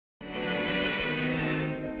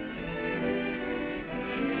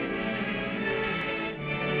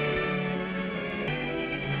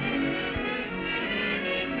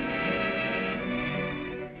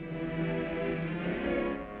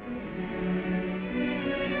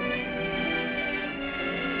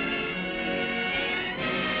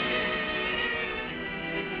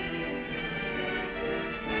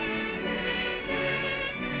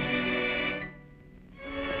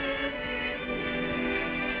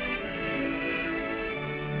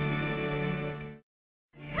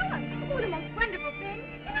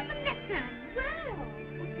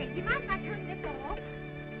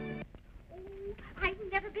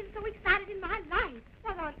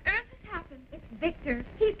Victor.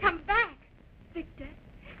 He's come back. Victor,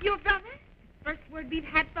 your brother? First word we've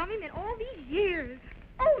had from him in all these years.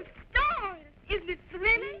 Oh, stars! Isn't it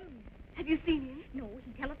thrilling? Have you seen him? No,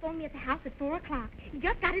 he telephoned me at the house at 4 o'clock. He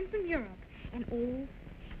just got in from Europe. And, oh,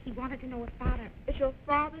 he wanted to know his father. Is your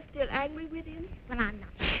father still angry with him? Well, I'm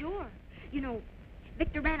not sure. You know,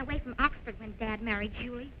 Victor ran away from Oxford when Dad married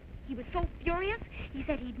Julie. He was so furious, he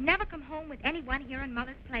said he'd never come home with anyone here in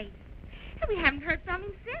Mother's place. And we haven't heard from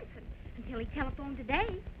him since, until he telephoned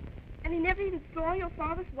today. And he never even saw your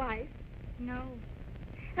father's wife? No.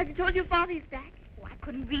 Has he told your father he's back? Oh, I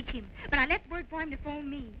couldn't reach him, but I left word for him to phone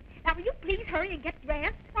me. Now, will you please hurry and get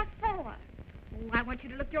dressed? What for? Oh, I want you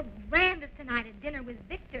to look your grandest tonight at dinner with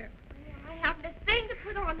Victor. Oh, I haven't a thing to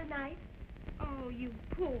put on tonight. Oh, you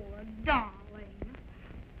poor darling.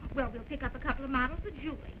 Well, we'll pick up a couple of models for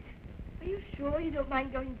Julie's. Are you sure you don't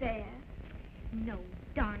mind going there? No,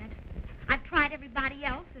 darn it. I've tried everybody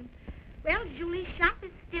else, and, well, Julie's shop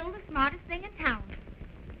is still the smartest thing in town.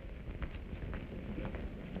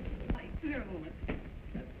 Here a moment.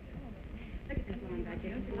 Look at this line back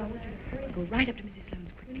here. I want you to go right up to Mrs.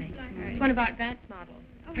 Sloane's quickly. It's one of our advanced models.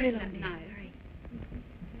 Oh, very lovely. Nice. Hurry.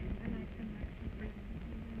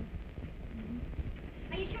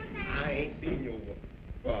 Are you sure, Sam? I ain't seen your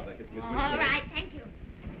father. All right, thank you.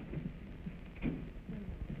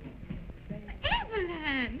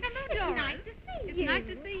 Evelyn! Hello, Doris. Nice to see you. It's nice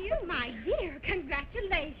to see you. Oh, my dear,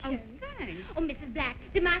 congratulations. Oh, thanks. Oh, Mrs. Black,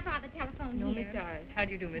 did my father telephone No, here? Miss Doris. How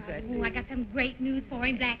do you do, Miss Red? Oh, I got some great news for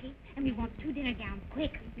him, Blackie. And we want 2 dinner gowns,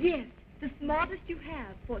 quick. Yes, the smartest you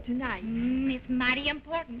have for tonight. It's mighty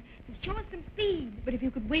important. So show us some speed. But if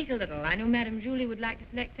you could wait a little, I know Madame Julie would like to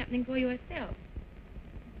select something for you herself.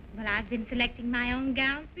 Well, I've been selecting my own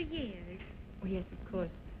gowns for years. Oh, yes, of course.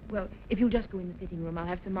 Well, if you'll just go in the sitting room, I'll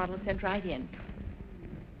have some models sent right in.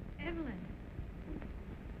 Evelyn.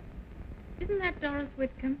 Isn't that Doris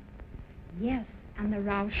Whitcomb? Yes, and the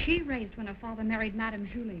row she raised when her father married Madame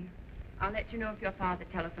Julie. I'll let you know if your father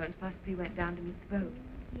telephones. Possibly went down to meet the boat.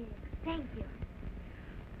 Yes, thank you.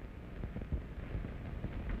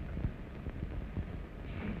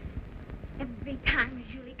 Every time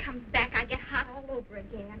Julie comes back, I get hot all over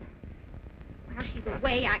again. While she's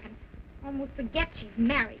away, I can almost forget she's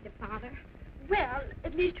married to Father. Well,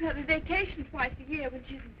 at least you have a vacation twice a year when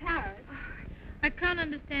she's in Paris. I can't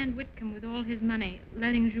understand Whitcomb with all his money,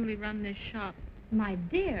 letting Julie run this shop. My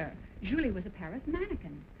dear, Julie was a Paris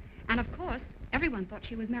mannequin. And of course, everyone thought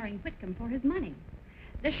she was marrying Whitcomb for his money.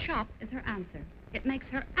 This shop is her answer. It makes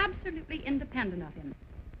her absolutely independent of him.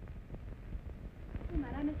 Oh,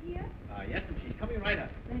 Madame is here? Yes, and she's coming right up.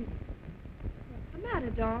 Then, what's the matter,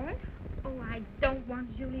 Doris? Oh, I don't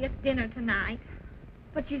want Julie at dinner tonight.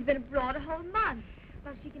 But she's been abroad a whole month.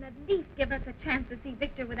 Well, she can at least give us a chance to see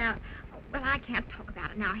Victor without... Oh, well, I can't talk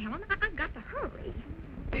about it now, Helen. I've got to hurry.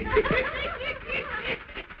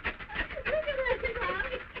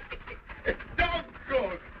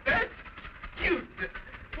 Doggone, that's cute.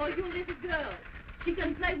 For your little girl. She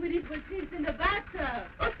can play with it when she's in the bathtub.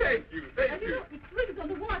 Oh, thank you, thank And you. you know, it swims on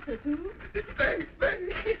the water, too. Thanks,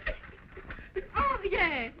 thanks. Oh,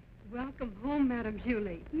 yes. Welcome home, Madame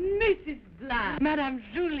Julie. Mrs. Black. Madame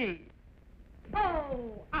Julie.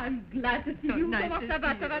 Oh, I'm glad to see So you. nice Comment to ça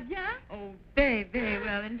va, see ça va you. bien? Oh, very, very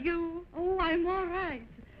well. And you? Oh, I'm all right.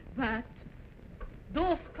 But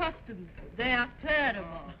those costumes, they are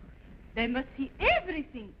terrible. They must see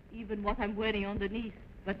everything, even what I'm wearing underneath.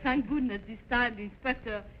 But thank goodness this time the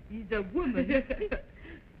inspector is a woman.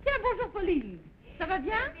 Tiens, bonjour, Pauline. Ça va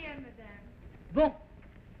bien? Bien, madame. Bon.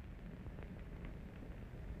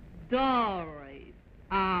 Doris,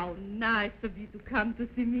 how nice of you to come to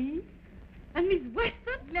see me. And Miss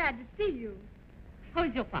Weston, glad to see you. How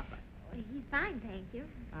is your papa? Oh, he's fine, thank you.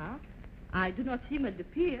 Ah, I do not see him at the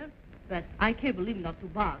pier, but I cable him not to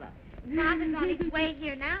bother. Father's on his way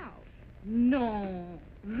here now. No.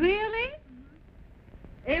 Really?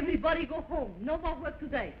 Everybody go home. No more work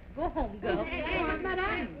today. Go home, girl.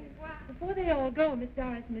 Madame. Before they all go, Miss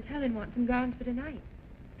Doris and Miss Helen want some gowns for tonight.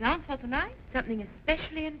 Gowns for tonight? Something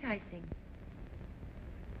especially enticing.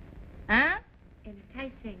 Huh?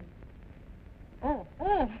 Enticing. Oh.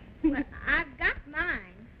 Well, I've got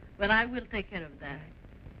mine. Well, I will take care of that.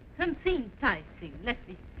 Something enticing. Let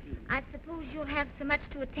me see. I suppose you'll have so much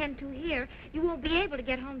to attend to here, you won't be able to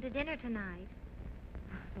get home to dinner tonight.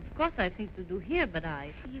 Of course, I have things to do here, but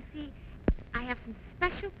I... You see, I have some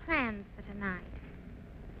special plans for tonight.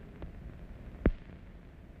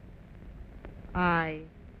 I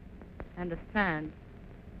understand.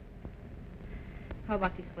 How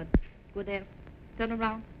about this one? Go there. Turn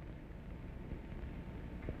around.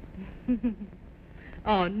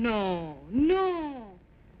 Oh, no.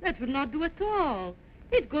 That will not do at all.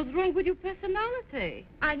 It goes wrong with your personality.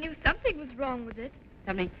 I knew something was wrong with it.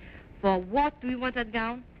 Tell me, for what do you want that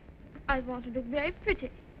gown? I want to look very pretty.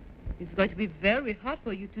 It's going to be very hard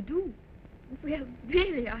for you to do. Well,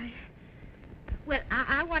 really, Well,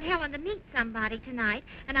 I want Helen to meet somebody tonight,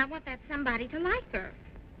 and I want that somebody to like her.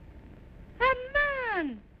 A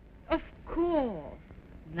man! Of course.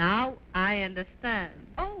 Now I understand.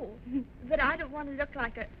 Oh, but I don't want to look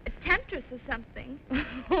like a temptress or something.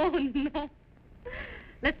 Oh, no.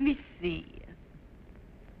 Let me see.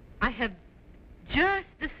 I have just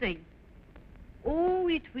the thing. Oh,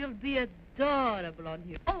 it will be adorable on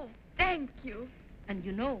you. Oh, thank you. And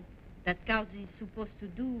you know, that gown is supposed to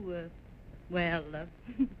do,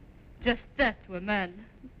 just that to a man.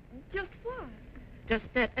 Just what? Just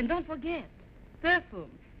that. And don't forget, perfume.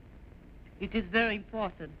 It is very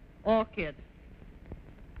important. Orchid.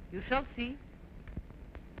 You shall see.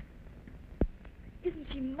 Isn't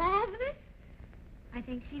she marvelous? I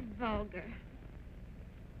think she's vulgar.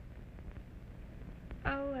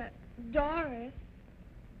 Oh, Doris,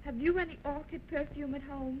 have you any orchid perfume at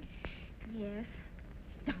home? Yes.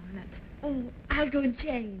 Darn it. Oh, I'll go and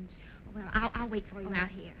change. Well, I'll wait for you out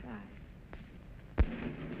here. Right.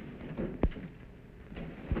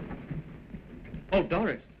 Oh,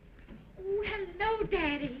 Doris. Oh, hello,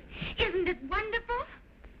 Daddy. Isn't it wonderful?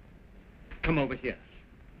 Come over here.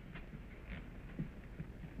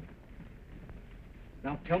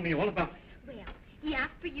 Now tell me all about it. Well, he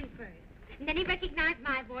asked for you first. And then he recognized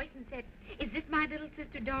my voice and said, "Is this my little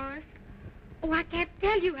sister Doris?" Oh, I can't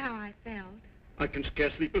tell you how I felt. I can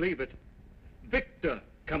scarcely believe it. Victor,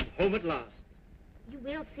 come home at last. You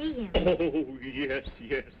will see him. Oh, yes,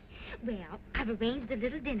 yes. Well, I've arranged a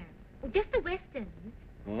little dinner. Oh, just a Western.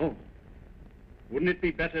 Oh. Wouldn't it be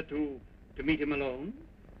better to meet him alone?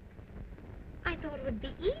 I thought it would be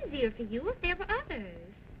easier for you if there were others.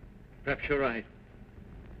 Perhaps you're right.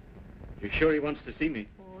 You sure he wants to see me?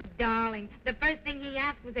 Oh, darling, the first thing he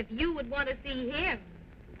asked was if you would want to see him.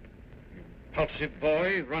 Impulsive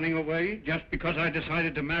boy running away just because I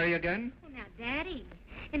decided to marry again? Oh, now, Daddy,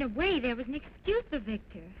 in a way, there was an excuse for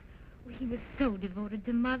Victor. Well, he was so devoted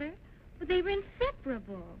to Mother. Well, they were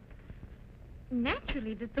inseparable.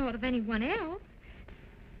 Naturally, the thought of anyone else.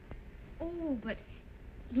 Oh, but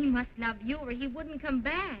he must love you or he wouldn't come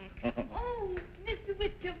back. Oh, Mr.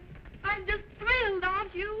 Whitcomb, I'm just thrilled,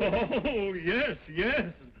 aren't you? Oh, yes,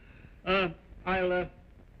 yes.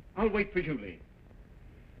 I'll wait for Julie.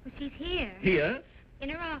 Well, she's here. Here? In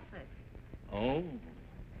her office. Oh.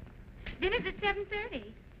 Dinner's at 7:30.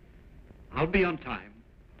 I'll be on time.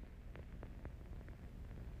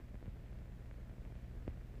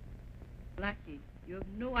 Blackie, you have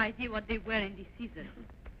no idea what they wear in this season.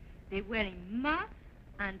 They're wearing muffs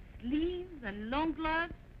and sleeves and long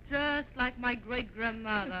gloves, just like my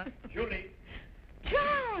great-grandmother. Julie.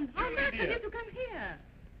 John, how Julie, nice of dear. you to come here.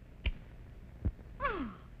 Oh,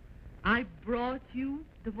 I brought you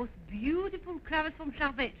the most beautiful cravats from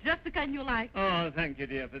Charvet, just the kind you like. Oh, thank you,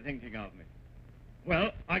 dear, for thinking of me.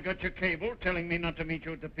 Well, I got your cable telling me not to meet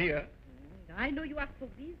you at the pier. I know you are so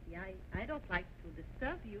busy. I don't like to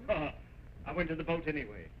disturb you. Oh, I went to the boat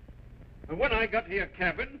anyway. And when I got to your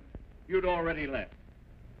cabin, you'd already left.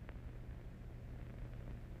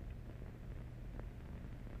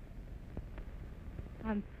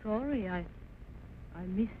 I'm sorry. I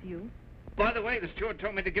miss you. By the way, the steward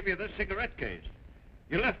told me to give you this cigarette case.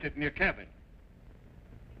 You left it in your cabin.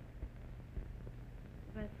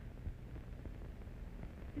 But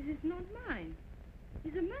this is not mine.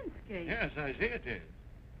 It's a man's case. Yes, I see it is.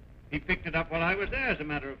 He picked it up while I was there, as a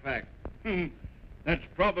matter of fact. That's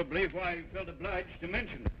probably why he felt obliged to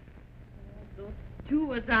mention it. Oh, those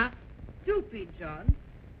stewards are stupid, John.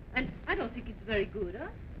 And I don't think it's very good, huh?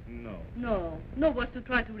 No. No was to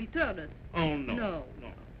try to return it. Oh, no. No.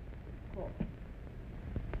 No. Oh.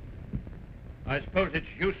 I suppose it's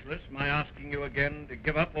useless, my asking you again to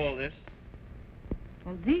give up all this.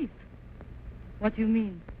 All this? What do you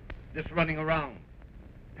mean? This running around.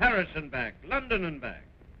 Paris and back, London and back.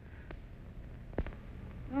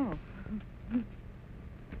 Oh.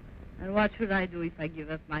 And what should I do if I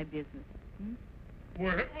give up my business?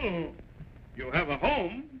 Well, you have a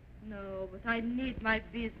home. No, but I need my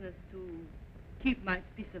business to keep my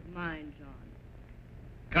peace of mind, John.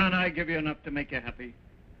 Can't I give you enough to make you happy?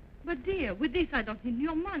 But, dear, with this I don't need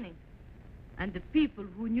your money. And the people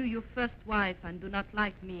who knew your first wife and do not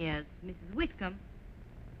like me as Mrs. Whitcomb,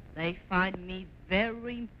 they find me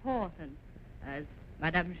very important as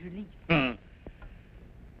Madame Julie. Huh.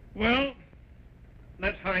 Well,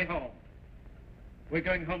 let's hurry home. We're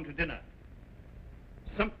going home to dinner.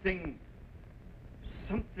 Something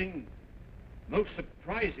most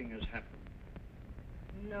surprising has happened.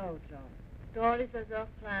 No, John. Doris has her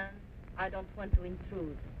plan. I don't want to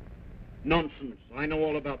intrude. Nonsense. I know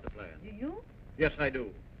all about the plan. Do you? Yes, I do.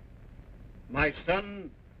 My son,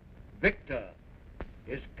 Victor,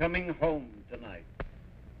 is coming home tonight.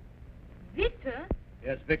 Victor?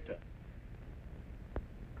 Yes, Victor.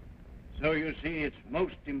 So you see, it's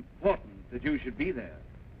most important that you should be there.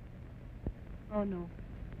 Oh, no.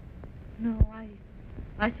 No,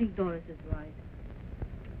 I think Doris is right.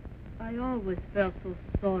 I always felt so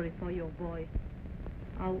sorry for your boy.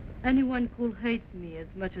 How anyone could hate me as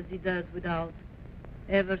much as he does without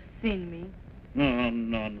ever seeing me. No,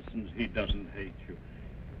 nonsense. He doesn't hate you.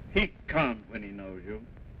 He can't when he knows you.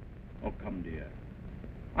 Oh, come, dear.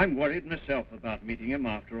 I'm worried myself about meeting him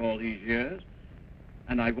after all these years.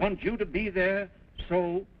 And I want you to be there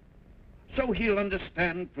so he'll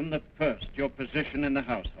understand from the first your position in the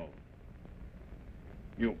household.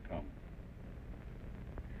 You'll come.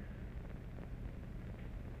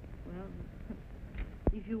 Well,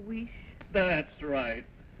 if you wish. That's right.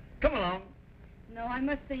 Come along. No, I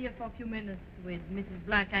must stay here for a few minutes with Mrs.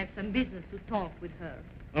 Black. I have some business to talk with her.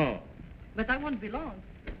 Oh. But I won't be long.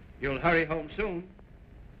 You'll hurry home soon.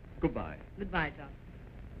 Goodbye. Goodbye, John.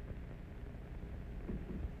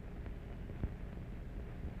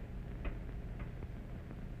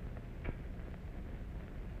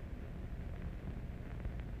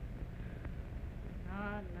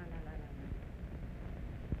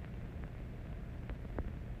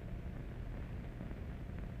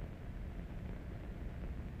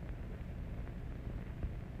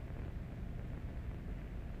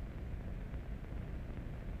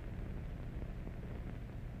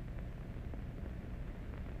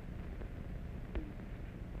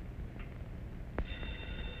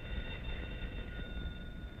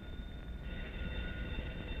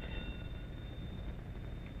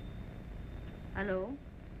 Hello?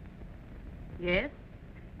 Yes?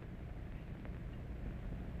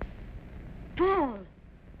 Paul!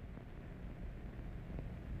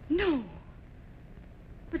 No!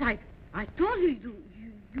 But I told you,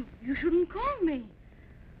 you shouldn't call me.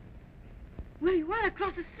 Well, you are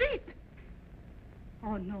across the street.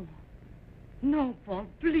 Oh, no. No, Paul,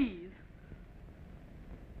 please.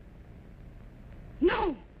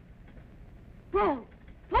 No! Paul!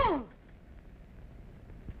 Paul!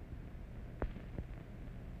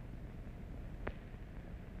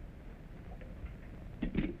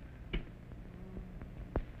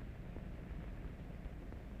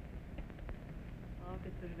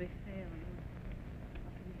 Qu'est-ce que je vais faire, non?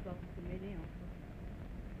 Après l'histoire de se mêler, enfin.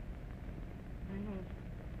 Mais non,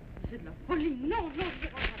 c'est de la folie. Non, non, je vais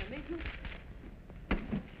rentrer à la maison.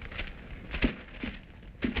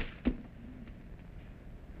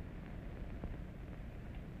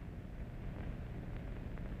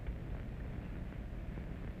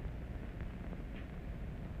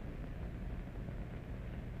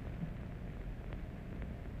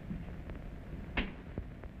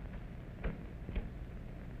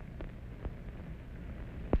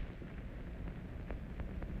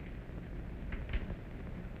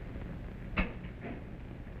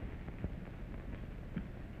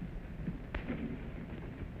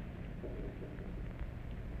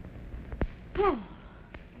 Oh.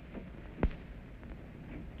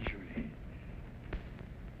 Julie.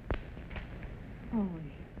 Oh,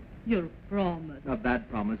 your promise. A bad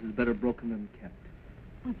promise is better broken than kept.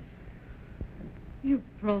 Oh, you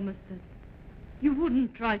promised that you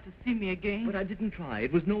wouldn't try to see me again. But I didn't try.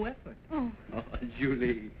 It was no effort. Oh. Oh,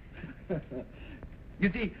 Julie.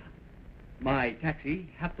 You see, my taxi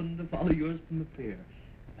happened to follow yours from the pier.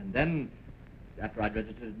 And then, after I'd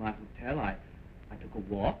registered at my hotel, I took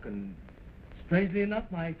a walk, and strangely enough,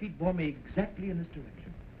 my feet bore me exactly in this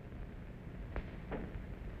direction.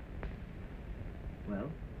 Well?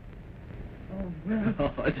 Oh,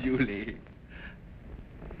 well. Oh, Julie.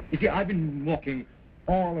 You see, I've been walking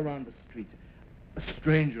all around the street, a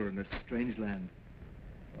stranger in a strange land.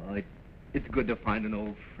 Oh, it's good to find an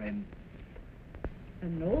old friend.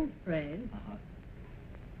 An old friend?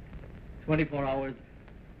 24 hours,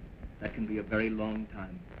 that can be a very long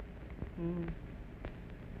time.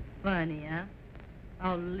 Funny, huh?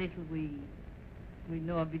 How little we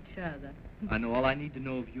know of each other. I know all I need to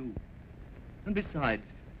know of you. And besides,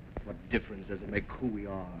 what difference does it make who we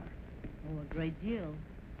are? Oh, a great deal.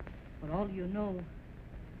 For all you know,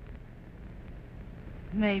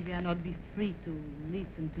 maybe I'll not be free to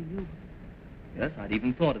listen to you. Yes, I'd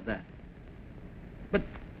even thought of that. But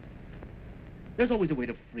there's always a way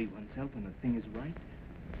to free oneself when a thing is right.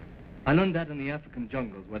 I learned that in the African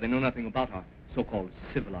jungles, where they know nothing about our so-called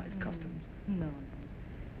civilized customs. No.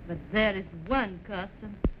 But there is one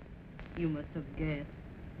custom You must have guessed.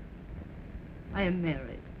 I am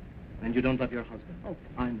married. And you don't love your husband? Oh.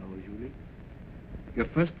 I know, Julie. Your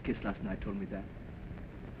first kiss last night told me that.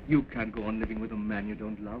 You can't go on living with a man you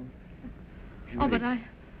don't love. Julie, Oh, but I...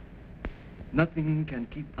 nothing can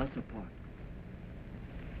keep us apart.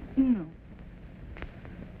 No.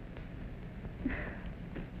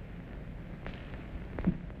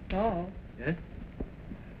 Oh, Yes?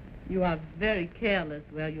 you are very careless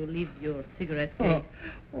where you leave your cigarette case.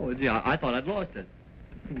 Oh, gee, I thought I'd lost it.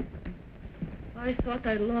 I thought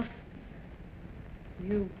I lost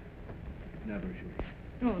you. Never, Julie.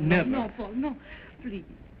 No, Never. No, Paul, no. Please.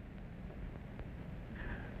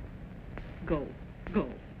 Go.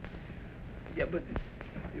 Yeah,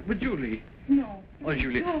 but Julie. No. Oh,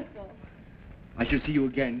 Julie. Go, Paul. I shall see you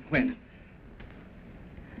again. When?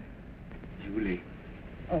 Julie.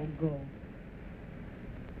 Oh, go.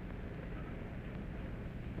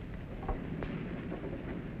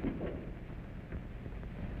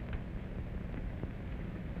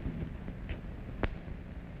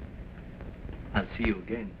 I'll see you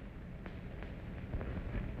again.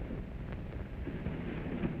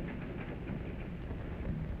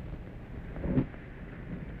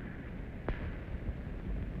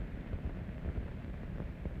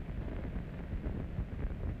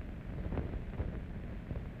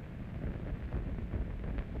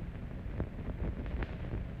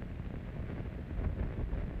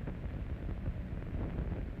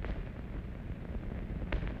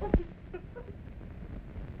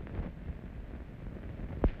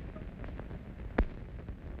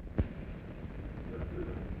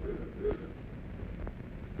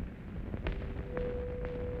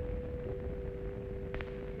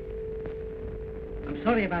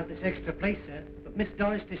 Sorry about this extra place, sir, but Miss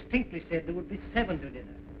Doris distinctly said there would be 7 to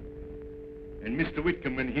dinner. And Mr.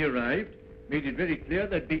 Whitcomb, when he arrived, made it very clear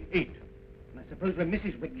there'd be 8. And I suppose when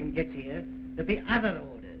Mrs. Whitcomb gets here, there'll be other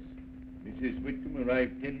orders. Mrs. Whitcomb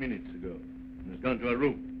arrived 10 minutes ago and has gone to her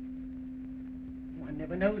room. One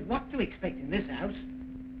never knows what to expect in this house.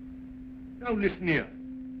 Now listen here.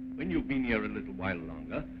 When you've been here a little while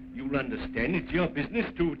longer, you'll understand it's your business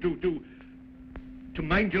to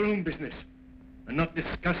mind your own business and not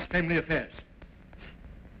discuss family affairs.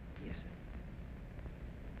 Yes,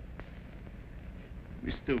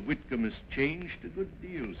 sir. Mr. Whitcomb has changed a good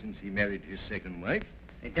deal since he married his second wife.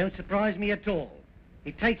 It don't surprise me at all.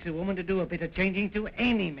 It takes a woman to do a bit of changing to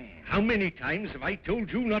any man. How many times have I told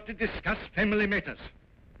you not to discuss family matters?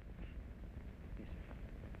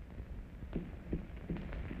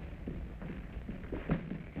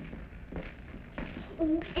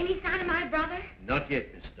 Oh, any sign of my brother? Not yet,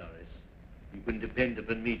 Miss Doris. You can depend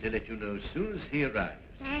upon me to let you know as soon as he arrives.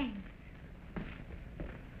 Thanks.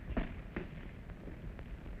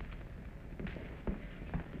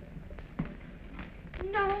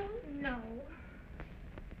 No.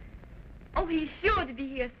 Oh, he's sure to be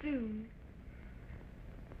here soon.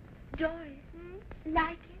 Doris,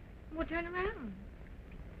 like it? Well, turn around.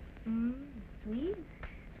 Sweet.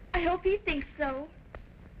 I hope he thinks so.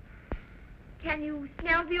 Can you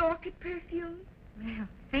smell the orchid perfume? Well,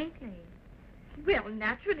 faintly. Well,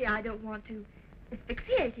 naturally, I don't want to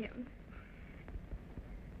asphyxiate him.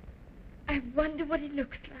 I wonder what he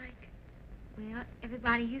looks like. Well,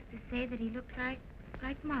 everybody used to say that he looked like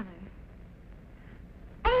Mother.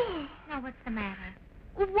 Oh! Now, what's the matter?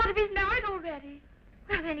 Well, what if he's married already?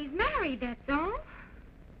 Well, then he's married, that's all.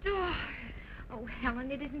 Doris. Oh,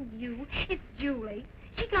 Helen, it isn't you. It's Julie.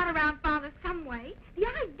 She got around Father some way. The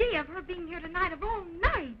idea of her being here tonight of all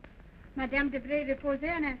night. Madame devrait reposer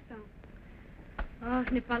un instant. Ah,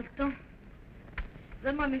 je n'ai pas le temps.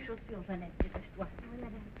 Donne-moi mes chaussures, Jeannette, dépêche-toi. Oui,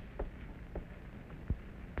 madame.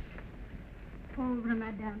 Pauvre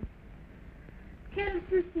madame. Quel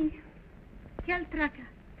souci. Quel tracas.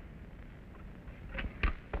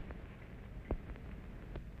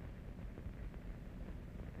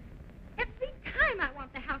 Every time I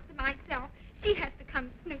want the house to myself, she has to come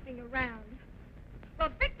snooping around. Well,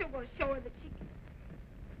 Victor will show her that she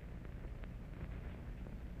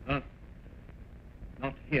can...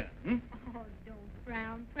 Not here, Oh, don't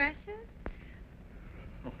frown, precious.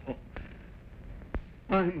 Oh,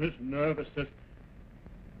 I was nervous as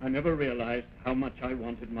I never realized how much I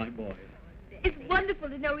wanted my boy. It's wonderful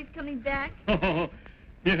to know he's coming back. Oh,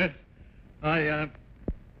 yes. I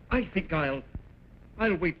think I'll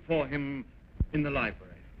wait for him in the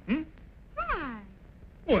library. Why?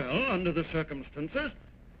 Well, under the circumstances,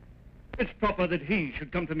 it's proper that he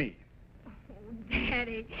should come to me. Oh,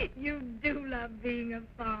 Daddy, you do love being a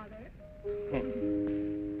father. Oh.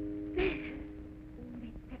 There.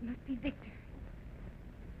 That must be Victor.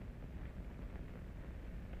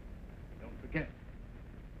 Don't forget,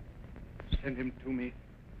 send him to me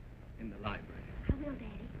in the library? I will, Daddy.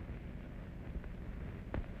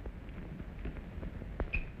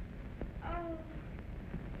 Oh,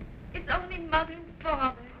 it's only Mother and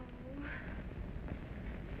Father.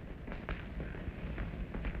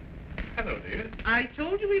 Hello, dear. I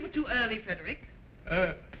told you we were too early, Frederick.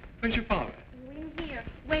 Where's your father? We're here,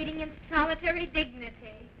 waiting in solitary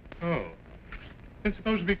dignity. Oh. Then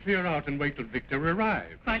suppose we clear out and wait till Victor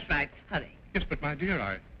arrives. Quite right. Hurry. Yes, but my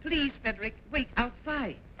dear, Please, Frederick, wait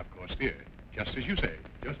outside. Of course, dear. Just as you say.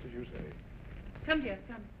 Just as you say. Come, dear,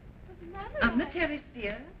 come. But Mother... On the terrace,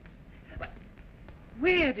 dear.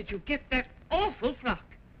 Where did you get that awful frock?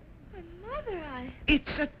 But Mother, It's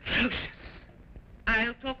atrocious.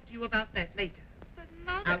 I'll talk to you about that later. But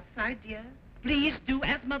Mother... Outside, dear. Please do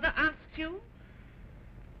as Mother asks you.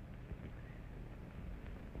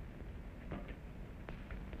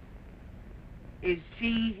 Is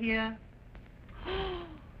she here?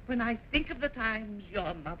 When I think of the times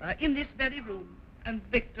your mother in this very room and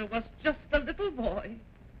Victor was just a little boy.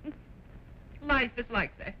 Life is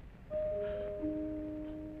like that.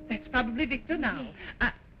 That's probably Victor now.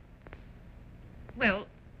 Well,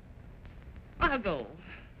 I'll go.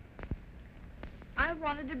 I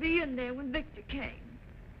wanted to be in there when Victor came.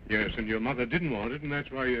 Yes, and your mother didn't want it, and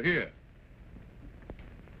that's why you're here.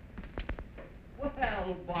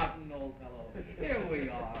 Well, Barton, old fellow, here we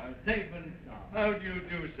are, safe and sound. How do you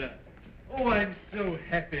do, sir? Oh, I'm so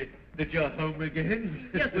happy that you're home again.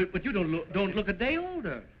 Yes, but you don't look a day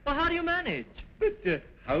older. Well, how do you manage? But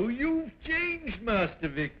how you've changed, Master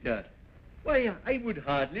Victor. Why, I would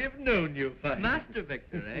hardly have known you, Master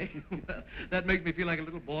Victor, eh? Well, that makes me feel like a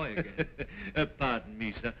little boy again. Pardon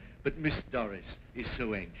me, sir, but Miss Doris is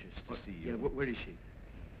so anxious to see you. Yeah, where is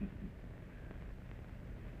she?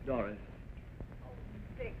 Doris.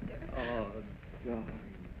 Victor. Oh, darling.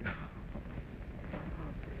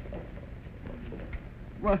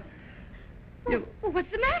 What? Well,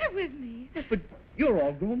 what's the matter with me? But you're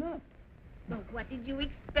all grown up. Well, what did you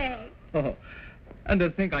expect? Oh, and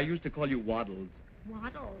to think I used to call you Waddles.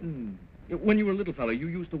 Waddles? Mm. When you were a little fellow, you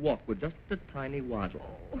used to walk with just a tiny waddle.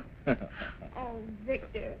 Oh,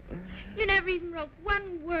 Victor. You never even wrote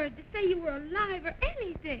one word to say you were alive or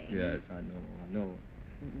anything. Yes, I know.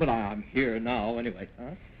 But I'm here now anyway,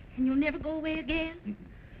 huh? And you'll never go away again? Mm-mm.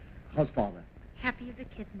 How's Father? Happy as a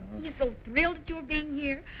kitten. He's so thrilled at your being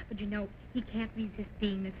here. But you know, he can't resist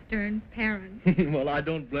being a stern parent. Well, I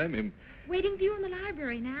don't blame him. Waiting for you in the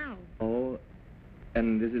library now. Oh,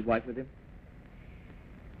 and is his wife with him?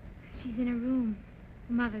 She's in her room.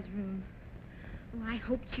 Mother's room. Oh, I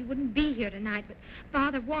hoped she wouldn't be here tonight, but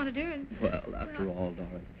Father wanted her and... Well, after all,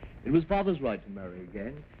 Doris, it was Father's right to marry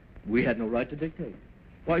again. We had no right to dictate.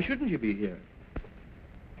 Why shouldn't you be here?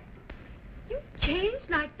 You changed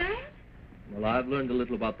like that? Well, I've learned a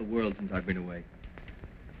little about the world since I've been away.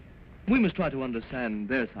 We must try to understand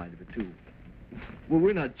their side of it, too. Well,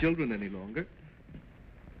 we're not children any longer.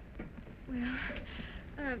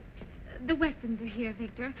 Well, the Westons are here,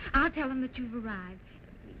 Victor. I'll tell them that you've arrived.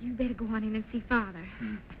 You better go on in and see Father.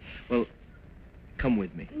 Well, come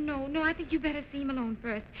with me. No, I think you better see him alone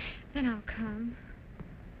first. Then I'll come.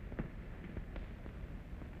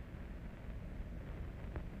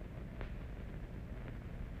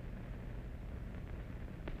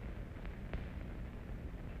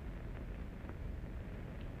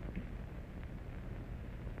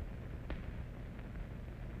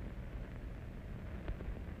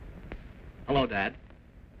 Hello, Dad.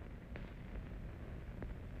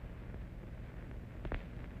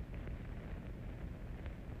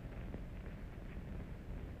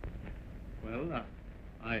 Well,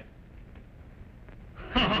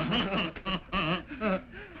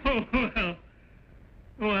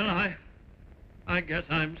 I guess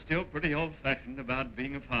I'm still pretty old-fashioned about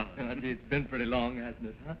being a father. It's been pretty long, hasn't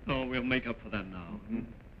it, huh? Oh, we'll make up for that now.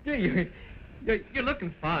 Yeah, you're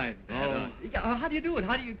looking fine, Dad. Oh. How do you do it?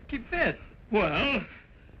 How do you keep fit? Well,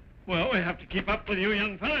 we have to keep up with you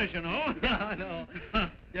young fellas, you know. Yeah, I know.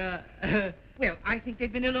 Yeah. Well, I think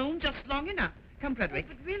they've been alone just long enough. Come, Frederick.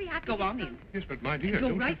 But really, I Go on in. Yes, but my dear, Go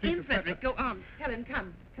don't right you think in, of- Frederick. Go on. Helen,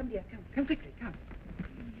 come. Come, dear, come. Come quickly, come.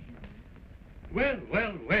 Well.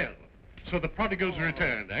 So the prodigals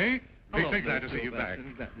returned, eh? Hello, Victor, glad to Mr. see you back.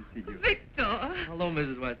 Weston. Glad to see you. Victor, Hello,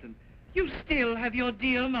 Mrs. Weston. you still have your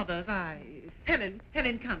dear mother's eyes. Helen,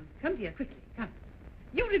 come. Come, dear, quickly, come.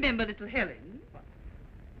 You remember little Helen?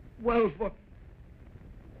 Well,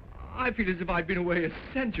 I feel as if I'd been away a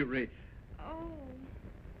century. Oh.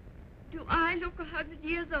 Do I look 100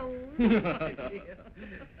 years old?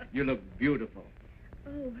 You look beautiful.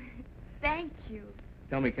 Oh, thank you.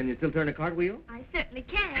 Tell me, can you still turn a cartwheel? I certainly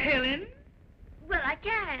can. Helen, Well, I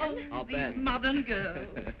can. I'll bet. Modern girl.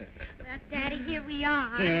 Well, Daddy, here we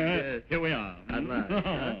are. Yes, here we are. At last, huh?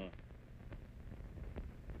 Oh.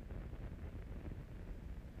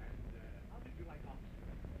 How did you like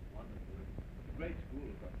Oxford? Wonderful. It's a great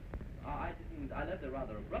school. I left it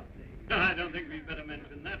rather abruptly. I don't think we'd better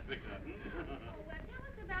mention that, Victor. Well, tell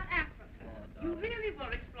us about Africa. You really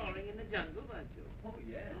were exploring in the jungle, weren't you? Oh,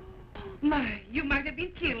 yes. My, you might have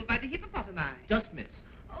been killed by the hippopotami. Just missed.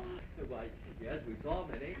 Oh, Why, yes, we saw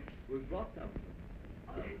many. We brought some.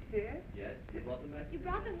 Yes? Yes, we brought them back. you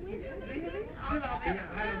brought them with you? Really? I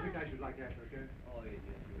don't think I should like Africa. Oh, yes.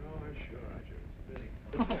 No, I'm sure I should.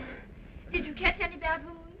 Really. Did you catch any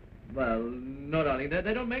baboons? Well, no, darling.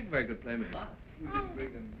 They don't make very good playmates. We didn't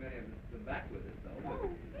bring many of them back with us, though. Oh,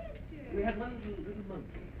 Victor. We had one little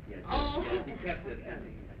monkey. Yes. Oh. Yes, he kept it.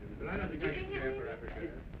 But I don't think I should care for Africa.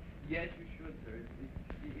 Yes, you should, sir.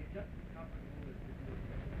 It's just comfortable.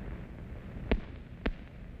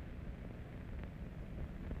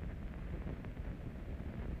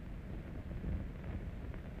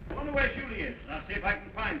 I wonder where Julie is. I'll see if I can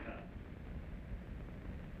find her.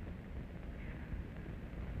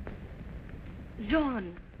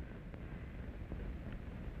 Jean.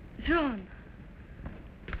 Jean.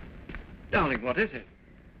 Darling, what is it?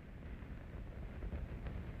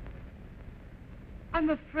 I'm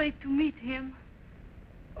afraid to meet him.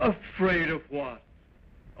 Afraid of what?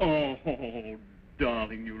 Oh,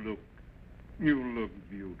 darling, you look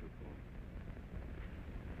beautiful.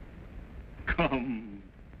 Come.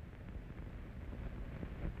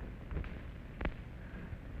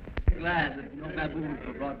 Glad that no baboons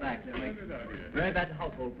were brought back. They make very bad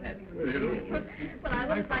household pets. Well, I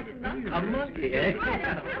would like to know. A monkey, eh?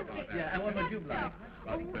 Yeah, and what would you like?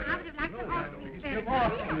 Oh, I would have liked to ask you better. Come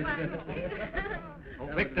on.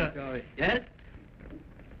 Oh, Victor. Yes?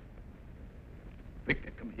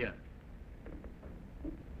 Victor, come here.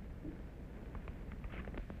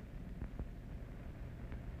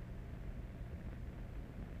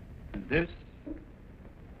 And this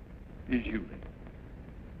is Julie.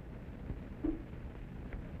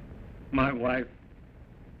 My wife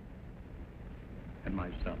and my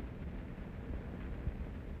son.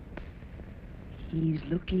 He's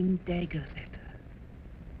looking daggers at her.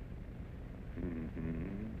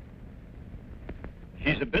 Mm-hmm.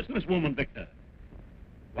 She's a businesswoman, Victor.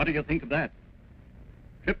 What do you think of that?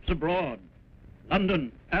 Trips abroad,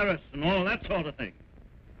 London, Paris, and all that sort of thing.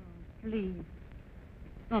 Oh, please,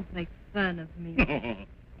 don't make fun of me. No,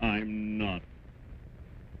 I'm not.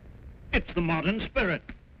 It's the modern spirit.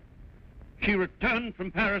 She returned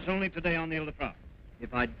from Paris only today on the Ile-de-France.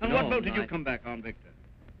 If I'd And known, what boat did you come back on, Victor?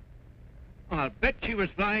 I'll bet she was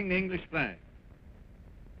flying the English flag.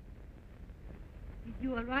 Did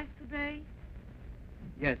you arrive today?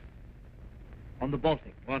 Yes. On the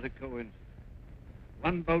Baltic. What a coincidence.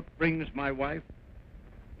 One boat brings my wife,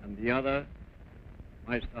 and the other,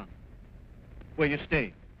 my son. Where you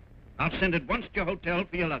stay. I'll send at once to your hotel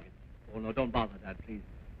for your luggage. Oh, no, don't bother, Dad, please.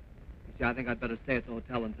 You see, I think I'd better stay at the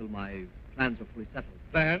hotel until my plans are fully settled.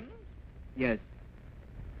 Plans? Yes.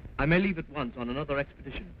 I may leave at once on another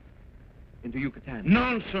expedition into Yucatan.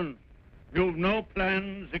 Nonsense. You've no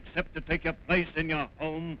plans except to take your place in your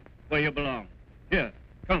home where you belong. Here,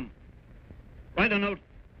 come. Write a note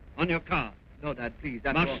on your car. No, Dad, please.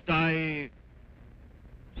 That's Must I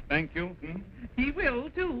spank you? He will,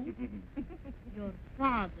 too. Your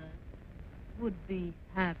father would be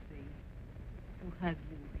happy to have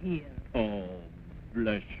you here. Oh,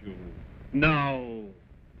 bless you. Now,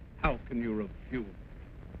 how can you refuse?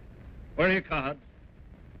 Where are your cards?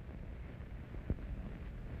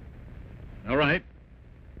 All right.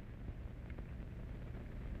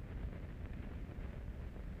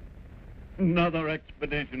 Another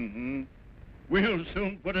expedition, We'll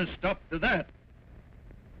soon put a stop to that.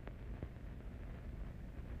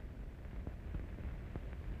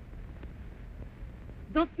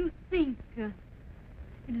 Don't you think it's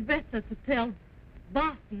better to tell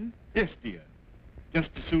Barton? Yes, dear. Just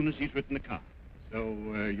as soon as he's written the card. So,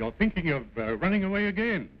 you're thinking of running away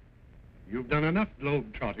again? You've done enough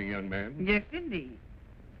globe-trotting, young man. Yes, indeed.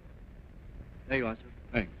 There you are, sir.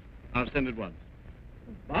 Thanks. I'll send it once.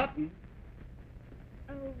 Barton?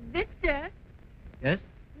 Oh, Victor, Yes?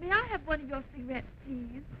 may I have one of your cigarettes,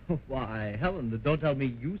 please? Why, Helen, don't tell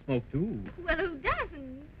me you smoke, too. Well, who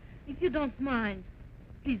doesn't? If you don't mind,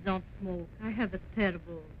 please don't smoke. I have a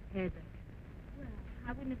terrible headache. Well,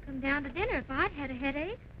 I wouldn't have come down to dinner if I'd had a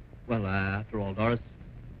headache. Well, after all, Doris,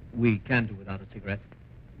 we can do without a cigarette.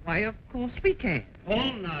 Why, of course we can.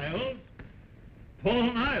 Paul Niles?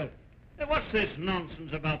 Paul Niles? Hey, what's this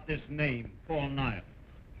nonsense about this name, Paul Niles?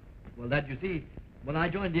 Well, Dad, you see, When I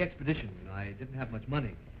joined the expedition, I didn't have much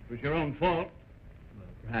money. It was your own fault. Well,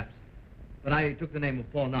 perhaps. But I took the name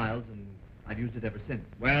of Paul Niles, and I've used it ever since.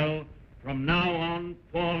 Well, from now on,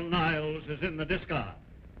 Paul Niles is in the discard.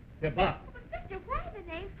 Here, Bob. But, Victor, why the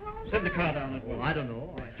name Paul Send the car down at Well, once. I don't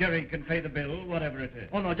know. Jerry can pay the bill, whatever it is.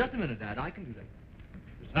 Oh, no, just a minute, Dad. I can do that.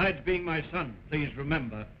 Besides being my son, please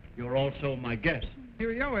remember, you're also my guest.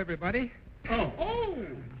 Cheerio, everybody. Oh. Oh,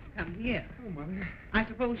 come here. Oh, Mother. I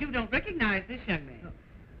suppose you don't recognize this young man.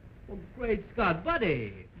 Oh, great Scott,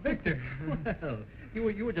 buddy. Victor. Well,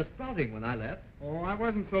 you were just sprouting when I left. Oh, I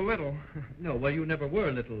wasn't so little. No, well, you never were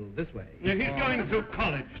little this way. Yeah, he's going through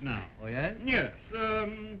college now. Oh, yes? Yes,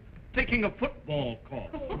 taking a football course.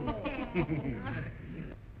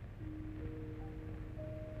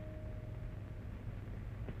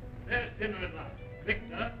 There's dinner at last.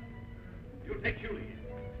 Victor, you take Julie.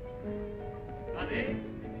 Buddy.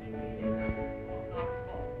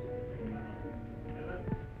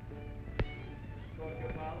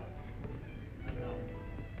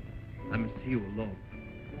 I must see you alone.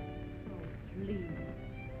 Oh, please.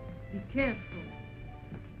 Be careful.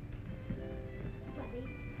 Buddy,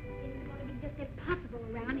 it's going to be just impossible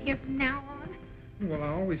around here from now on. Well, I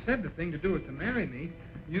always said the thing to do is to marry me.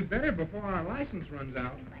 You'd better before our license runs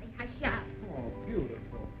out. Buddy, hush up. Oh,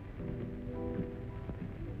 beautiful.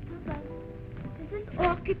 Papa, does this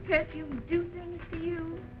orchid perfume do things to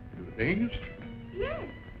you? Do things? Yes.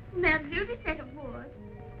 Ma'am Judy said it would.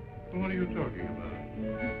 What are you talking about?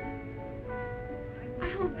 I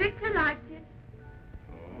hope Victor liked it.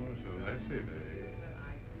 Oh, so that's it,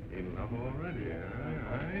 eh? In love already,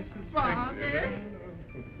 huh? I suspected Father?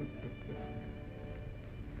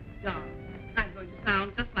 John, I'm going to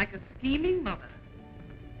sound just like a scheming mother.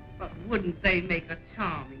 But wouldn't they make a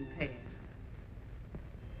charming pair?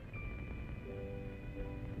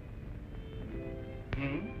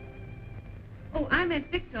 Hmm? Oh, I met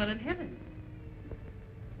Victor in heaven.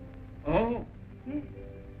 Oh, Yes.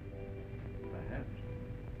 perhaps.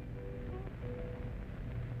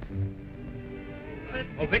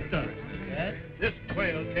 Oh, Victor. Yes? This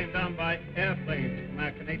quail came down by airplanes from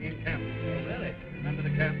our Canadian camp. Oh, really? Remember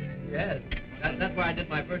the camp? Yes. That's where I did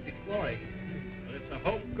my first exploring. Well, it's a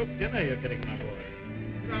home-cooked dinner you're getting, my boy.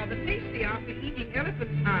 Rather tasty after eating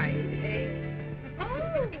elephant's hide, eh?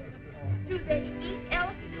 Oh, do they eat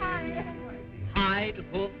elephant hide? Hide,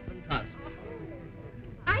 hoof, and tusk.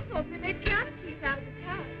 I thought they made piano keys out of the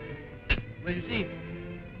tusk. Well, you see,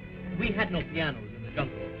 we had no pianos in the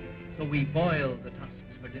jungle, so we boiled the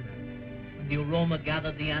tusks for dinner. And the aroma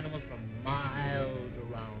gathered the animals from miles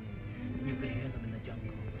around. You could hear them in the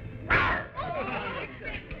jungle.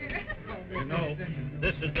 You know,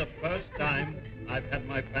 this is the first time I've had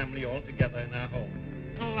my family all together in our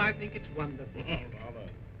home. Oh, I think it's wonderful. Rather.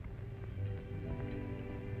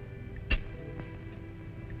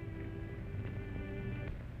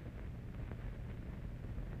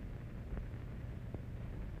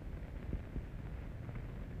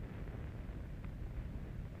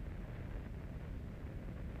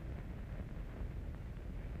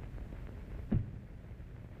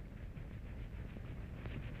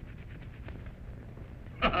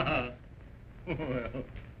 Well.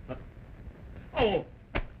 Oh.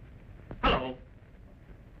 Hello.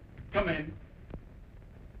 Come in.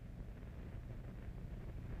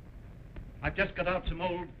 I've just got out some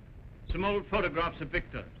old photographs of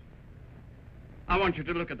Victor. I want you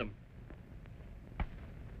to look at them.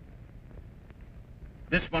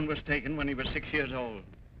 This one was taken when he was 6 years old.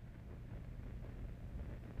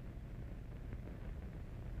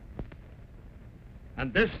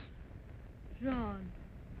 And this, John,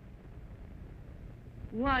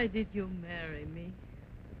 why did you marry me?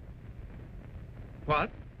 what?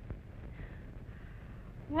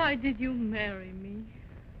 Why did you marry me?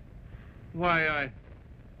 Why,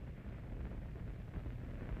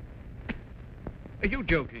 Are you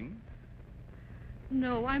joking?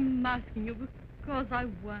 No, I'm asking you because I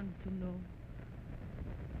want to know.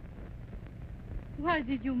 Why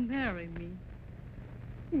did you marry me?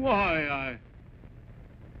 Why,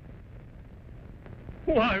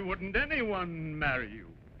 Why wouldn't anyone marry you?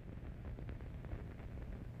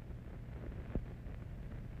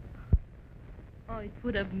 Oh, it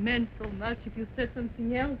would have meant so much if you said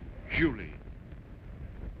something else. Julie.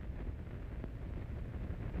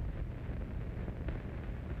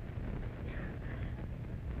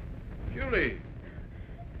 Julie.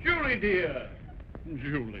 Julie, dear.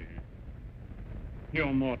 Julie.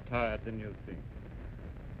 You're more tired than you think.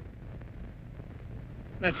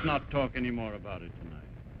 Let's not talk any more about it tonight.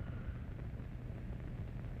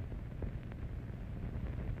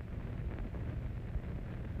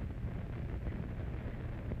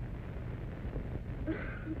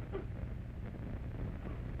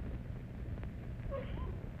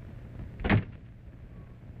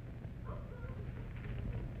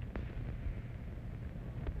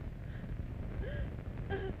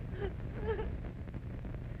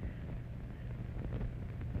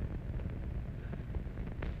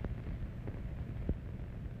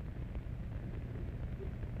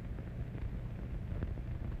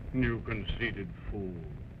 You conceited fool.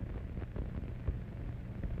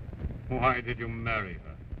 Why did you marry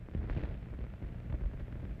her?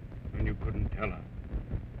 When you couldn't tell her.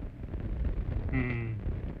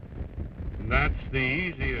 That's the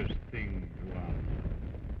easiest thing to answer.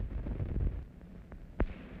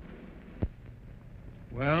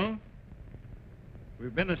 Well,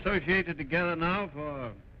 we've been associated together now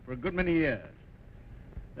for a good many years.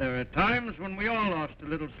 There are times when we all lost a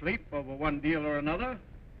little sleep over one deal or another.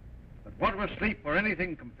 But what was sleep or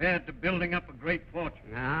anything compared to building up a great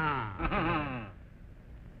fortune? Ah.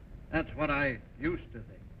 That's what I used to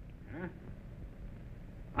think. Huh?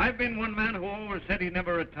 I've been one man who always said he'd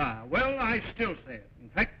never retire. Well, I still say it. In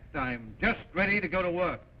fact, I'm just ready to go to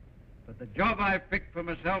work. But the job I've picked for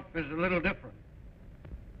myself is a little different.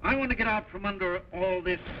 I want to get out from under all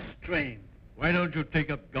this strain. Why don't you take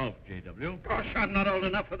up golf, J.W.? Gosh, I'm not old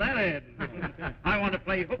enough for that, Ed. I want to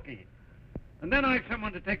play hooky. And then I've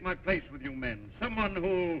someone to take my place with you men. Someone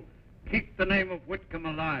who'll keep the name of Whitcomb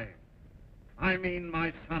alive. I mean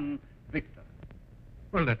my son, Victor.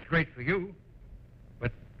 Well, that's great for you.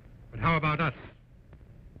 But how about us?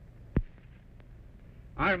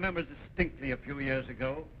 I remember distinctly a few years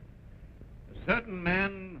ago, a certain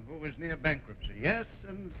man who was near bankruptcy, yes,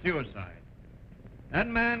 and suicide. That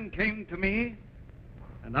man came to me,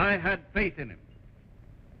 and I had faith in him.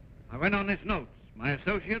 I went on his notes. My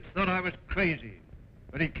associates thought I was crazy,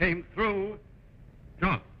 but he came through.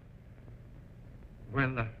 John.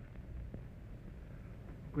 Well,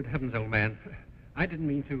 good heavens, old man. I didn't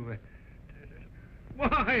mean to...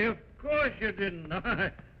 Why, of course you didn't.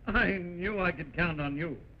 I knew I could count on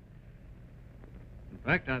you. In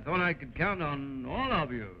fact, I thought I could count on all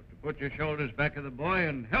of you to put your shoulders back of the boy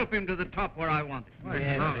and help him to the top where I want him.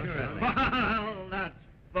 Well, that's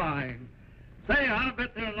fine. Say, I'll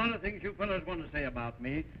bet there are a lot of things you fellas want to say about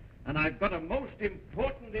me, and I've got a most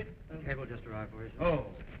important... Cable just arrived for you. Oh.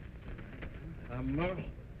 A most...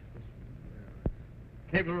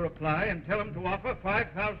 Cable reply and tell him to offer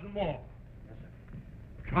 5,000 more. Yes,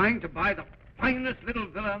 sir. Trying to buy the finest little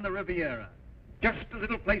villa on the Riviera. Just a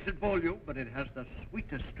little place at Beaulieu, but it has the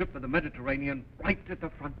sweetest strip of the Mediterranean right at the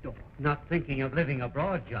front door. Not thinking of living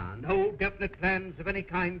abroad, John. No definite plans of any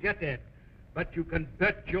kind yet, Ed. But you can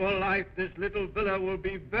bet your life this little villa will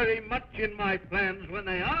be very much in my plans when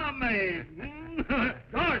they are made.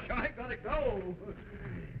 Gosh, I gotta go.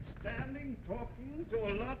 Standing, talking to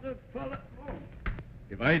a lot of fellas. Oh.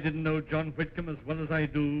 If I didn't know John Whitcomb as well as I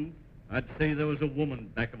do, I'd say there was a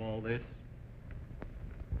woman back of all this.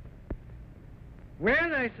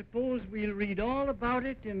 Well, I suppose we'll read all about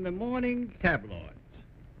it in the morning tabloids.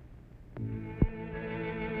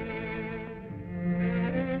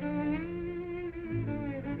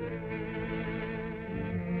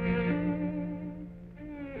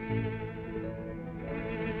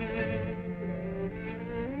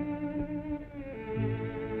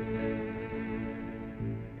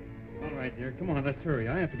 All right, dear, come on, let's hurry.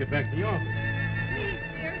 I have to get back to the office. Please,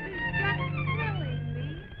 dear, he's just killing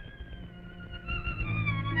me.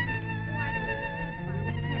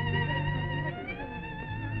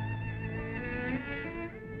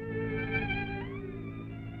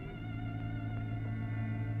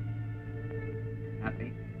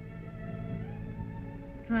 Happy?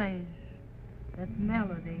 Strange. That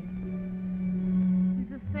melody.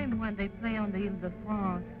 It's the same one they play on the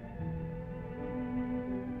Ile-de-France.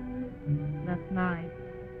 That's nice.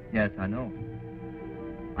 Yes, I know.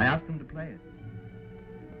 I asked him to play it.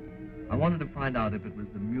 I wanted to find out if it was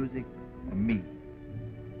the music or me.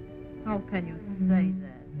 How can you say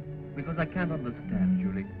that? Because I can't understand,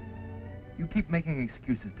 Julie. You keep making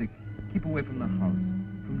excuses to keep away from the house,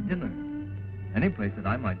 from dinner, any place that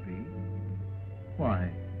I might be.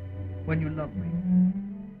 Why? When you love me.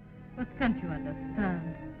 But can't you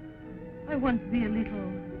understand? I want to be a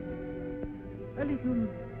little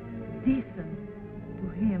decent to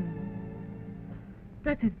him.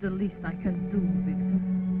 That is the least I can do, Victor.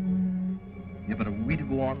 Yeah, but are we to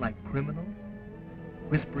go on like criminals?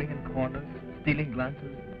 Whispering in corners, stealing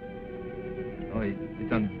glances? Oh,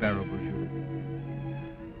 it's unbearable, Julie.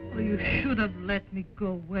 Oh, you should have let me go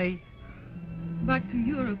away. Back to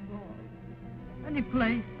Europe or any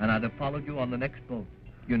place. And I'd have followed you on the next boat.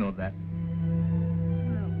 You know that.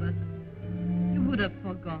 Well, but you would have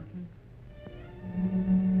forgotten.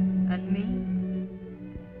 And me?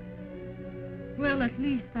 Well, at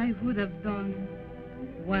least I would have done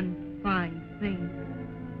one fine thing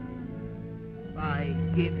by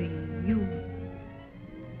giving you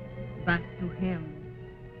back to him.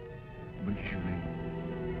 But Julie,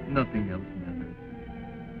 nothing else matters.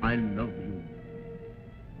 I love you.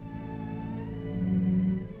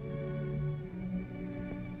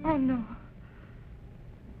 Oh, no.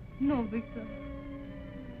 No, Victor.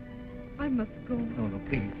 I must go. No,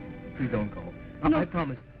 please. Please don't go. No. I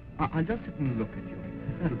promise. I'll just sit and look at you.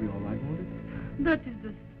 That'll be all right, won't it? That is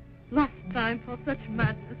the last time for such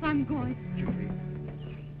madness. I'm going. Julie.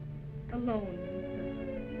 Alone.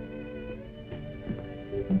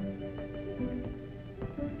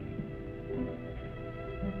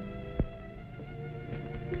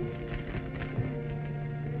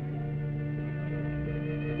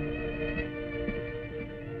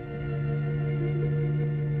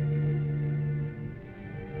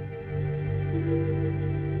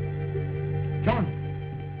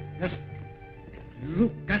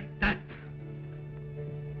 Look at that.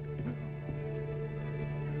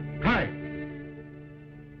 Hi.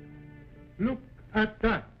 Look at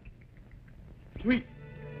that. Sweet.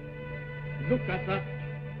 Look at that.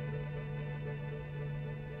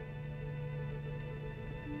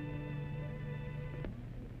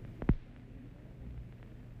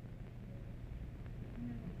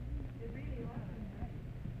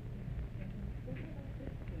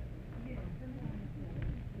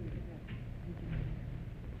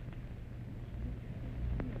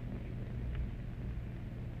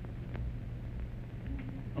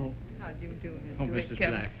 How do you do, Mr. Oh, Mrs. Whitcomb?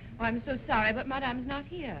 Black. Oh, I'm so sorry, but Madame's not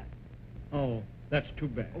here. Oh, that's too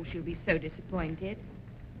bad. Oh, she'll be so disappointed.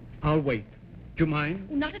 I'll wait. Do you mind?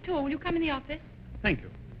 Oh, not at all. Will you come in the office? Thank you.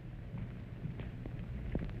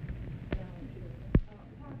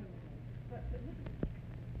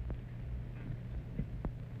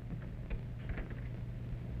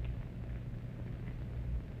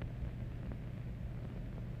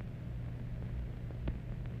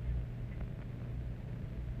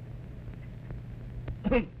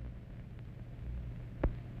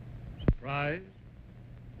 Surprise?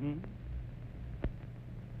 Hmm?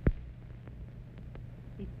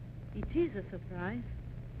 It is a surprise.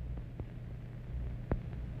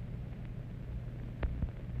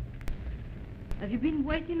 Have you been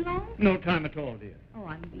waiting long? No time at all, dear. Oh,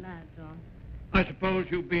 I'm glad, John. I suppose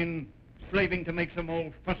you've been slaving to make some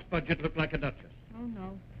old fuss budget look like a duchess. Oh,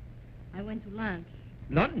 no. I went to lunch.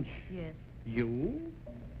 Lunch? Yes, You?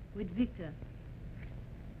 with Victor.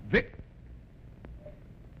 Vic?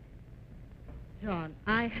 John,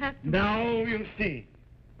 I have to... Now you see.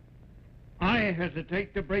 I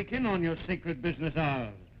hesitate to break in on your sacred business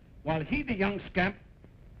hours, while he, the young scamp,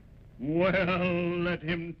 well, let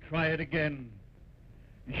him try it again.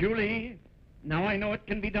 Julie, now I know it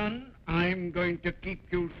can be done. I'm going to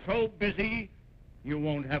keep you so busy, you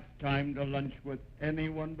won't have time to lunch with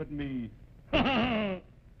anyone but me. I'm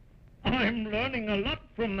learning a lot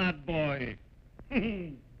from that boy.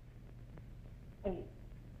 Oh,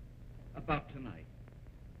 about tonight.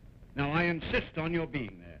 Now, I insist on your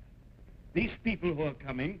being there. These people who are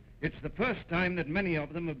coming, it's the first time that many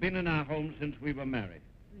of them have been in our home since we were married.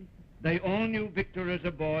 They all knew Victor as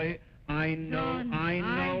a boy. I know, John,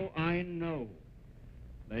 I know.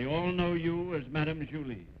 They all know you as Madame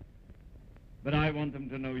Julie. But I want them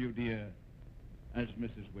to know you, dear, as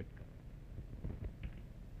Mrs. Whitcomb.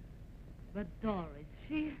 But Doris,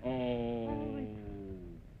 she... Oh.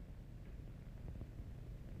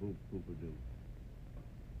 Boop-boop-a-doo.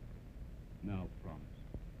 Now promise.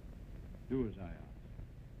 Do as I ask.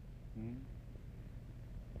 Hmm?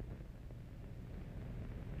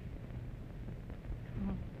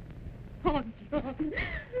 Oh, John.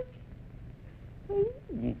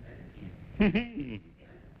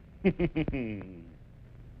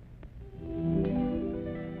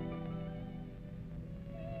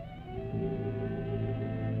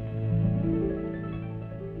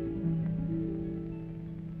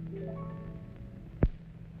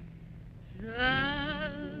 Just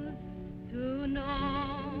to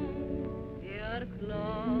know you're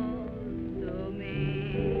close to me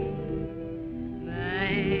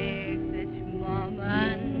makes each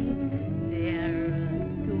moment dearer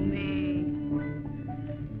to me.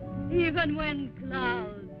 Even when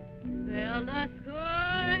clouds fill the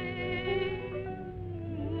sky,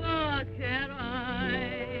 what can I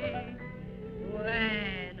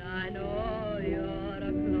when I know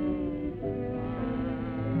you're close by?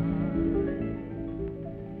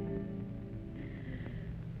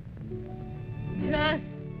 Just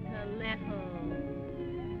a little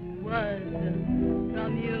word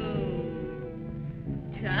from you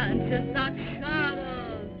changes that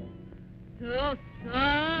shadows to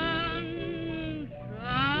sunshine.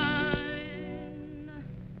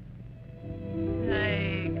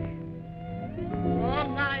 Take all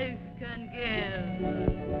life can give,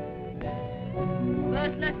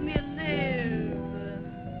 but let me live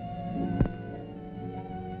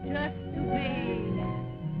just to be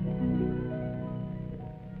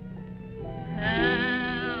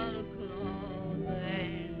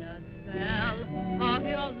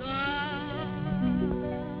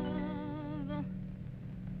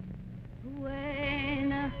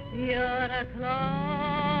When you're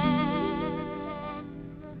close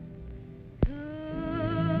to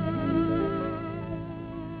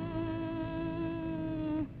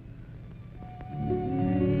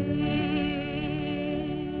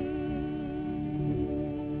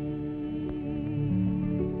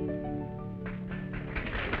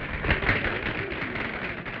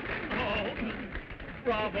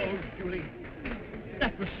Bravo, Julie.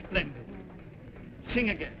 That was splendid. Sing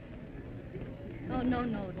again. Oh, no,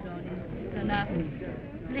 Johnny. It's enough.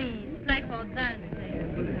 Please, play for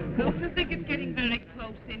dancing. Don't you think it's getting very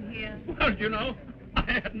close in here? Well, you know, I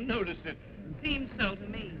hadn't noticed it. Seems so to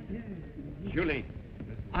me. Julie,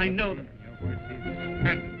 I know that.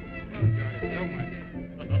 I didn't notice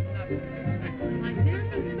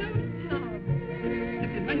so.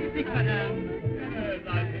 When you speak for her. Yes,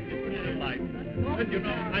 I think it's really delightful. And you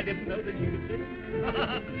know, I didn't know that you could sing.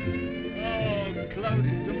 Oh, close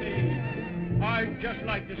to me. I'd just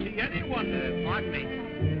like to see anyone there. Pardon me.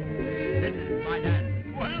 This is my dance.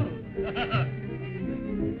 Well.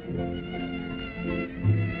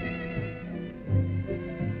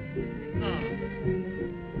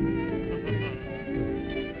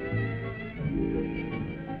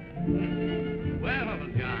 Well,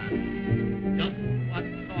 John, just what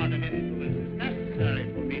sort of influence is necessary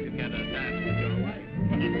for me to get a dance with your wife?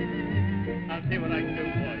 I'll see what I can do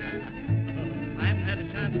for you. I haven't had a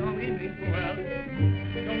chance all evening. Well,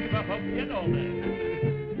 don't give up hope yet, old man.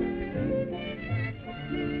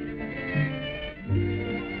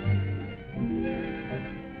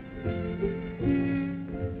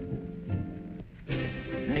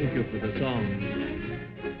 Thank you for the song.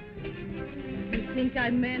 You think I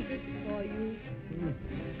meant it for you?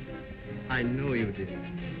 I know you did.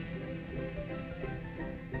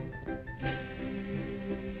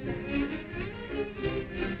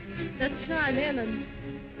 That child Ellen,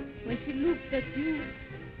 when she looked at you,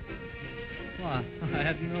 Why, I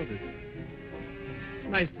hadn't noticed.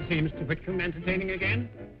 Nice to see Mr. Whitcomb entertaining again.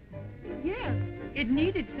 Yes, it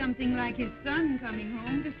needed something like his son coming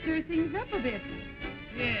home to stir things up a bit.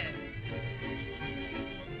 yes.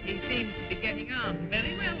 He seems to be getting on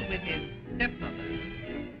very well with his stepmother.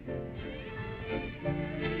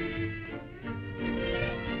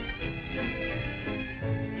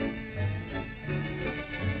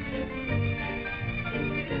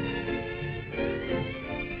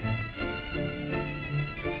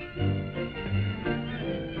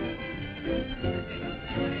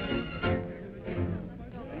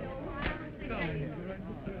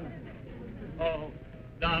 Oh,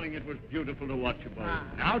 darling, it was beautiful to watch you both.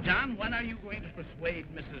 Now, John, when are you going to persuade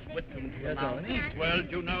Mrs. Whitcomb to allow me? Well,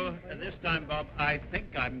 you know, this time, Bob, I think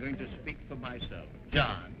I'm going to speak for myself.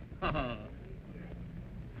 John.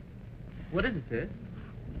 What is it, sis?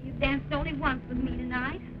 You danced only once with me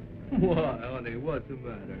tonight. Why, honey, what's the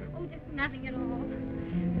matter? Oh, just nothing at all.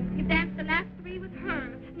 You danced the last three with her.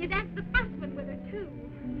 And you danced the first one with her, too.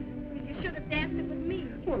 But you should have danced it with me.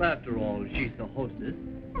 Well, after all, she's the hostess.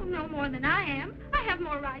 Oh, no more than I am. I have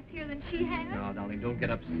more rights here than she has. Now, darling, don't get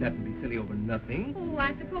upset and be silly over nothing. Oh,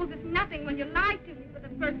 I suppose it's nothing when you lied to me for the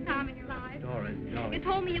first time in your life. Doris, You darling.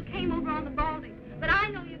 told me you came over on the Baltic, but I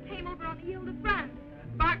know you came over on the Ile de France.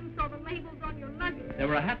 Barton saw the labels on your luggage. There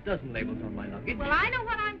were a half dozen labels on my luggage. Well, I know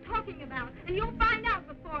what I'm talking about, and you'll find out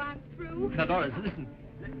before I'm through. Now, Doris, listen.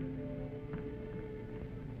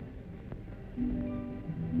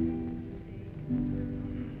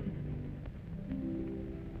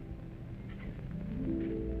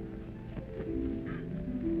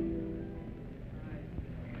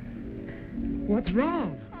 What's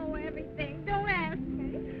wrong? Oh, everything. Don't ask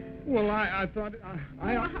me. Well, I thought...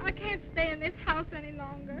 I can't stay in this house any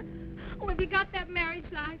longer. Oh, have you got that marriage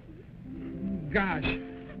license? Gosh,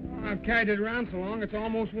 I've carried it around so long it's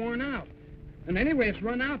almost worn out. And anyway, it's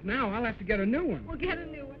run out now. I'll have to get a new one. Well, get a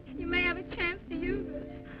new one. You may have a chance to use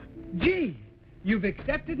it. Gee, you've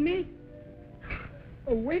accepted me?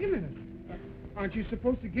 Oh, wait a minute. Aren't you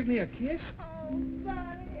supposed to give me a kiss? Oh,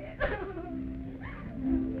 Sonny.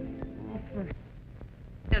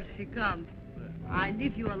 Here she comes. I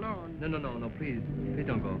leave you alone. No, please. Please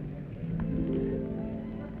don't go.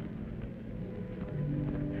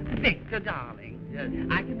 Victor, darling. Yes.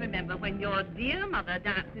 I can remember when your dear mother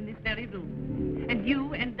danced in this very room. And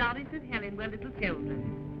you and Doris and Helen were little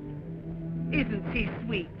children. Isn't she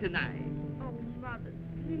sweet tonight? Oh, Mother,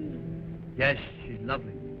 please. Yes, she's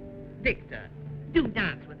lovely. Victor, do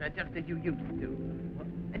dance with her just as you used to.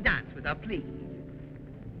 Dance with her, please.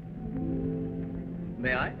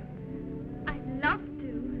 May I? I'd love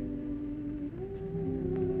to.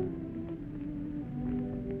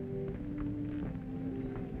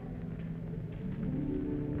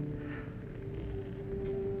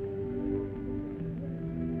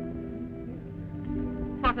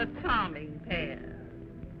 What a charming pair.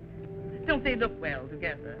 Don't they look well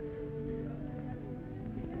together?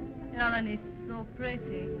 Ellen is so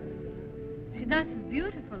pretty. She dances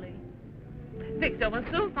beautifully. Victor was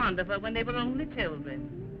so fond of her when they were only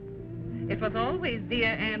children. It was always dear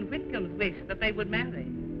Anne Whitcomb's wish that they would marry.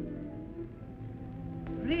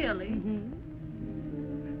 Really? Mm-hmm.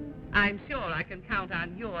 I'm sure I can count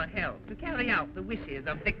on your help to carry out the wishes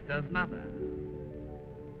of Victor's mother.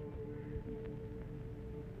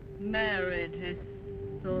 Marriage is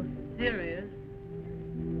so serious.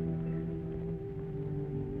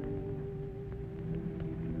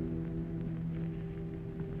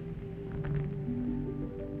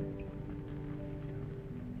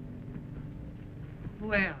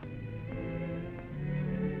 Well,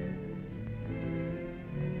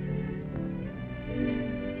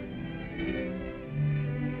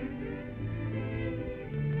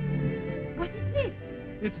 What is this?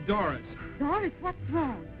 It's Doris. Doris, what's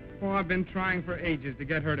wrong? Oh, I've been trying for ages to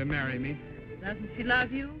get her to marry me. doesn't she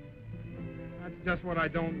love you? That's just what I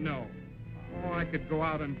don't know. Oh, I could go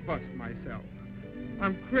out and bust myself.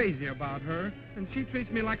 I'm crazy about her, and she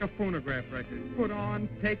treats me like a phonograph record. Put on,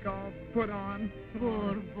 take off, put on.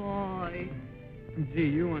 Poor boy. Gee,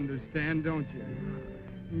 you understand, don't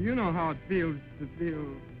you? You know how it feels to feel...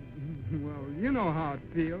 Well, you know how it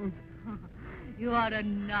feels. You are a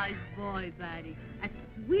nice boy, Daddy. A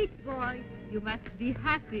sweet boy. You must be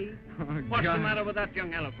happy. Oh, What's God. the matter with that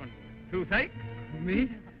young elephant? Toothache? Me?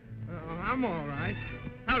 I'm all right.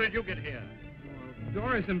 How did you get here? Well,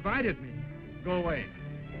 Doris invited me. Go away.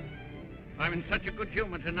 I'm in such a good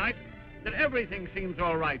humor tonight that everything seems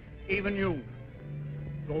all right, even you.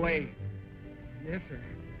 Go away. Yes, sir.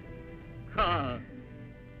 Ah,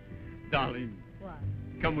 darling, What?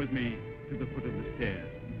 come with me to the foot of the stairs.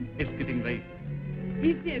 It's getting late.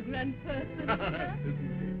 Is he a grand person?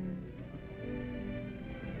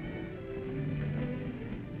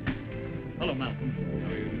 Hello, Malcolm. How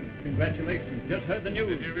are you? Congratulations. Just heard the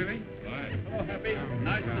news. Did you really? Why? Hello, Happy.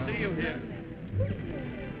 Nice to see you here.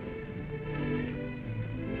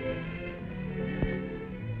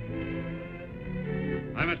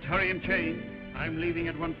 I must hurry and change. I'm leaving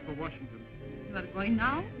at once for Washington. You are going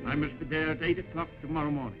now? I must be there at 8 o'clock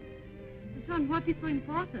tomorrow morning. John, what is so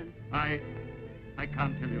important? I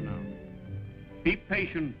can't tell you now. Be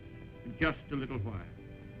patient just a little while.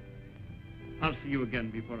 I'll see you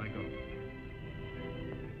again before I go.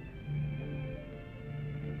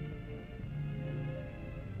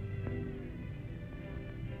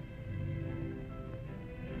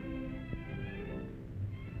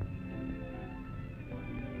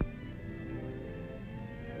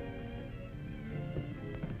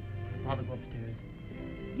 Father, go upstairs.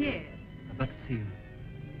 Yes. I've got to see you.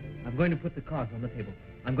 I'm going to put the cards on the table.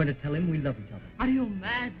 I'm going to tell him we love each other. Are you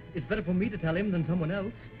mad? It's better for me to tell him than someone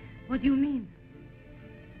else. What do you mean?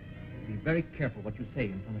 Be very careful what you say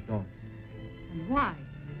in front of Doris. And why?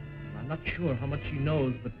 I'm not sure how much she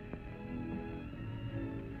knows, but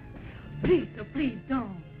Please, oh, please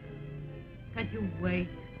don't. Can't you wait?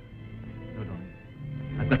 no, Doris.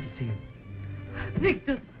 I've got to see you.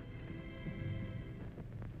 Victor!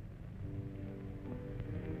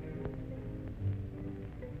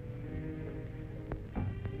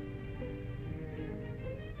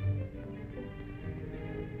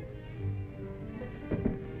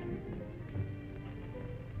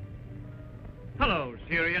 Hello,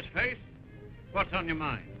 serious face. What's on your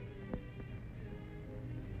mind?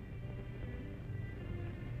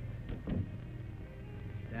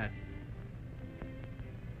 Dad,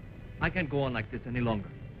 I can't go on like this any longer.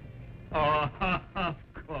 Oh, of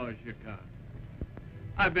course you can't.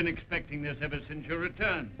 I've been expecting this ever since your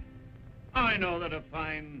return. I know that a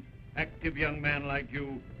fine, active young man like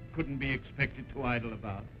you couldn't be expected to idle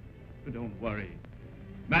about. But don't worry.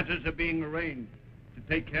 Matters are being arranged to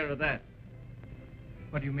take care of that.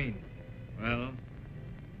 What do you mean? Well,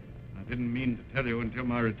 I didn't mean to tell you until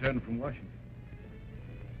my return from Washington.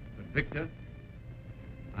 But, Victor,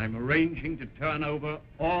 I'm arranging to turn over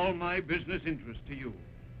all my business interests to you.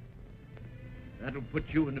 That'll put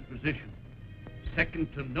you in a position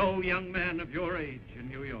second to no young man of your age in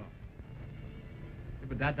New York. Yeah,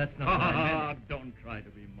 but Dad, that's not what I meant. Don't try to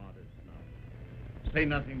be modest now. Say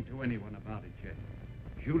nothing to anyone about it yet.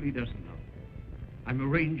 Julie doesn't know. I'm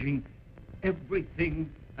arranging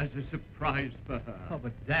everything as a surprise for her. Oh,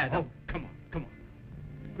 but Dad... Oh, come on.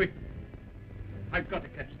 Quick. I've got to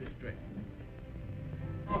catch this train.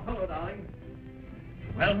 Oh, hello, darling.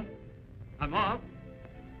 Well, I'm off.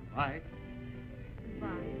 Bye. Goodbye.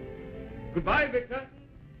 Goodbye, Victor.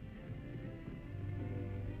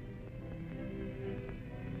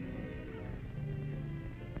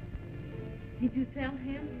 Did you tell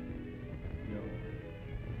him? No.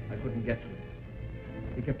 I couldn't get to him.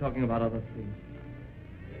 He kept talking about other things.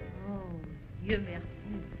 Oh, Dieu merci.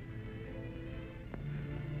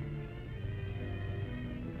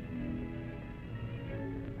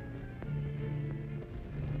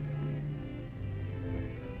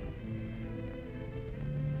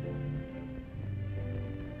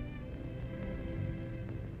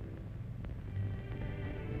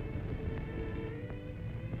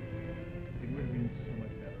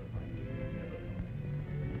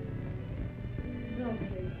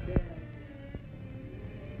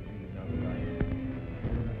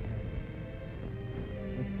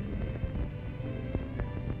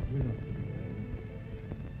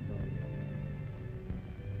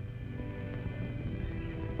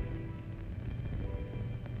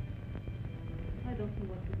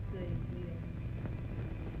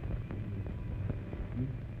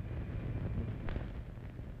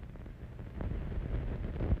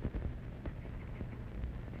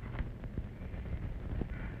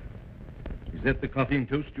 Is that the coffee and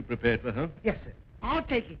toast you prepared for her? Yes, sir. I'll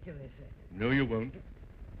take it to her, sir. No, you won't.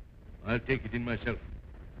 I'll take it in myself.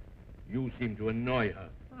 You seem to annoy her.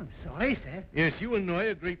 I'm sorry, sir. Yes, you annoy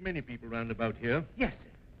a great many people round about here. Yes,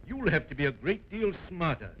 sir. You'll have to be a great deal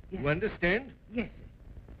smarter. Yes. You understand? Yes,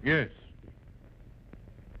 sir. Yes.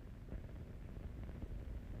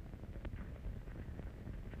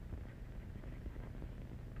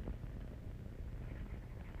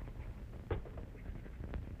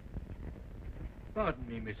 Pardon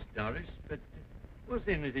me, Miss Doris, but was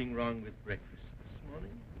anything wrong with breakfast this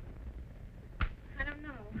morning? I don't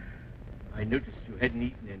know. I noticed you hadn't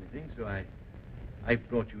eaten anything, so I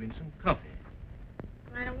brought you in some coffee.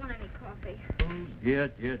 Well, I don't want any coffee. Oh, dear,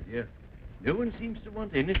 dear, dear. No one seems to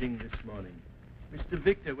want anything this morning. Mr.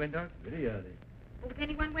 Victor went out very early. Oh, was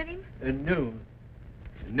anyone with him? No.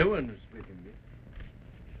 No one was with him.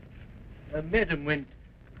 Madam went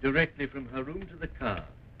directly from her room to the car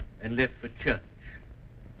and left for church.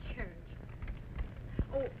 Church.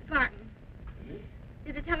 Oh, Barton.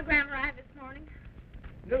 Did the telegram arrive this morning?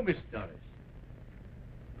 No, Miss Doris.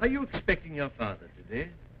 Are you expecting your father today?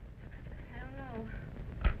 I don't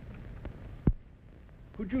know.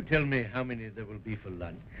 Could you tell me how many there will be for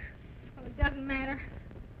lunch? Well, it doesn't matter.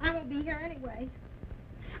 I won't be here anyway.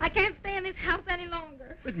 I can't stay in this house any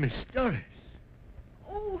longer. But, Miss Doris...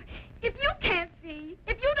 Oh, if you can't see,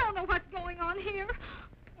 if you don't know what's going on here...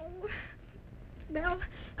 Oh, well,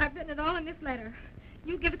 I've written it all in this letter.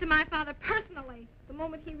 You give it to my father personally the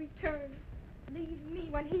moment he returns. Leave me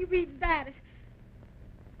when he reads that.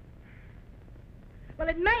 Well,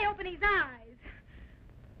 it may open his eyes.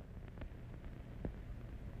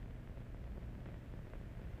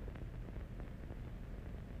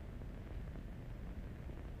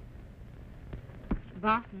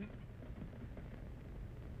 Barton,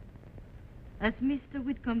 has Mr.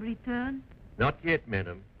 Whitcomb returned? Not yet,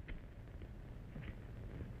 madam.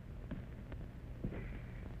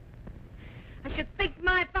 I should think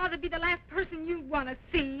my father'd be the last person you'd want to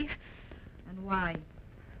see. And why?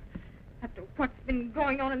 After what's been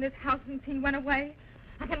going on in this house since he went away,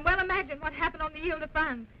 I can well imagine what happened on the Ile de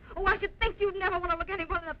France. Oh, I should think you'd never want to look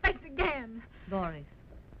anyone in the face again. Doris,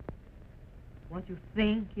 what you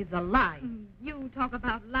think is a lie. You talk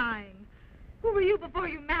about lying. Who were you before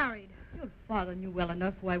you married? Your father knew well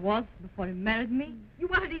enough who I was before he married me. You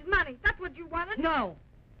wanted his money. That's what you wanted? No.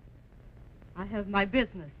 I have my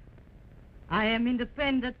business. I am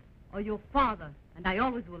independent of your father, and I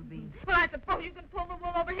always will be. Well, I suppose you can pull the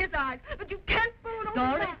wool over his eyes, but you can't pull it over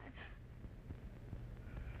Doris? mine.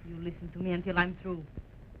 You listen to me until I'm through.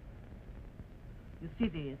 You see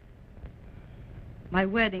this? My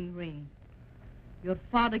wedding ring. Your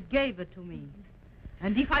father gave it to me.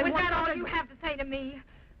 And if I Was want... that all you have to say to me?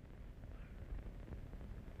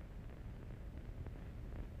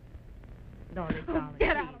 Doris, darling,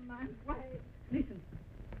 Get please. out of my way. Listen.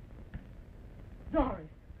 Doris,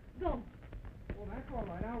 don't. Oh, that's all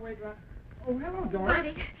right. I'll wait right... Oh, hello, Doris.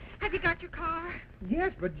 Buddy, have you got your car?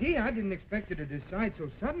 Yes, but gee, I didn't expect you to decide so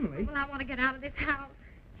suddenly. Well, I want to get out of this house.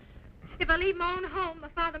 If I leave my own home, the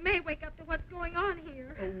father may wake up to what's going on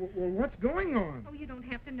here. Oh, well, what's going on? Oh, you don't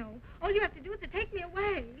have to know. All you have to do is to take me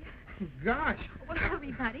away. Gosh. Oh, well,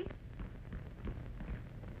 hurry, buddy.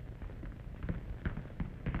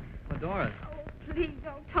 Well, Doris. Oh, please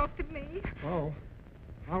don't talk to me. Oh,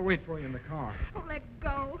 I'll wait for you in the car. Oh, let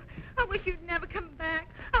go. I wish you'd never come back.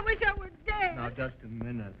 I wish I were dead. Now, just a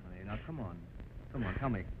minute, honey. Now, come on. Come on, tell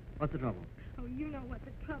me. What's the trouble? Oh, you know what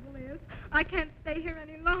the trouble is. I can't stay here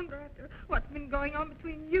any longer after what's been going on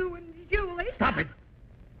between you and Julie. Stop it!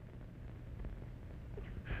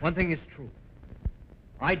 One thing is true.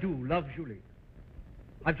 I do love Julie.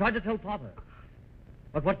 I've tried to tell Father.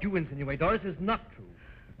 But what you insinuate, Doris, is not true.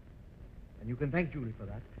 And you can thank Julie for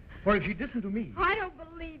that. For if she'd listened to me... I don't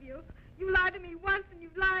believe you. You lied to me once and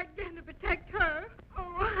you've lied again to protect her.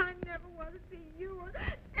 Oh, I never want to see you or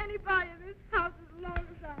anybody in this house as long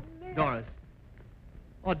as I live. Doris.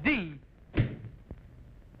 Or Dee.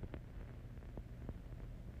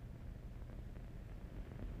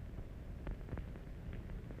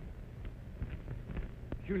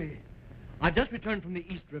 Julie, I've just returned from the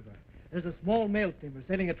East River. There's a small mail steamer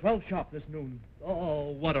sailing at 12 sharp this noon.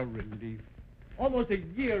 Oh, what a relief. Almost a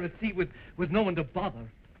year at sea with no one to bother.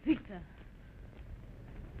 Victor,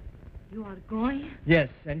 you are going? Yes,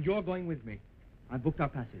 and you're going with me. I booked our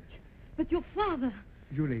passage. But your father...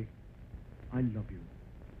 Julie, I love you.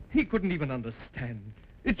 He couldn't even understand.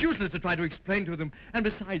 It's useless to try to explain to them. And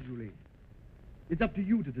besides, Julie, it's up to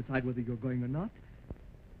you to decide whether you're going or not.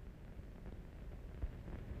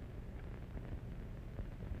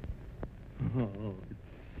 Oh, it's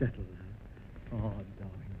settled. Oh, darling.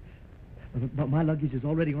 But my luggage is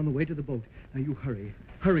already on the way to the boat. Now, you hurry.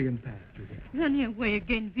 Hurry and fast, Julie. Running away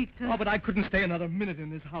again, Victor. Oh, but I couldn't stay another minute in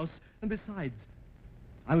this house. And besides,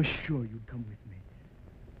 I was sure you'd come with me.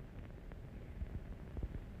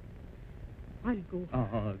 I'll go.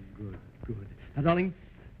 Oh, good, good. Now, darling,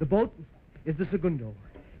 the boat is the Segundo.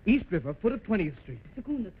 East River, foot of 20th Street.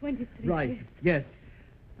 Segundo, 20th Street. Right, yes.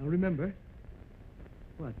 Now, remember...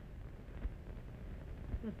 What?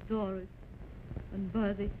 But Doris and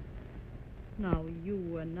Bertie, now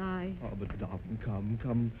you and I. Oh, but darling,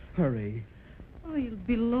 come, hurry. Oh, you'll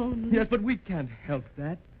be lonely. Yes, but we can't help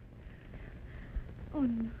that. Oh,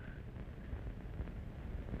 no.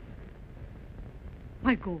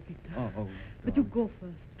 I go, Victor. Oh, but you go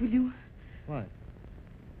first, will you? What?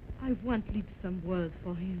 I want to leave some words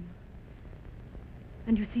for him.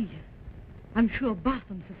 And you see, I'm sure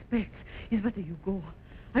Barton suspects. It's better you go.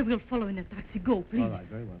 I will follow in a taxi. Go, please. All right,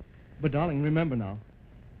 very well. But, darling, remember now,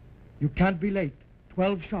 you can't be late.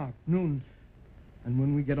 12 sharp, noon. And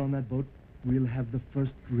when we get on that boat, we'll have the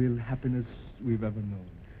first real happiness we've ever known.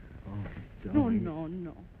 Oh, darling. No.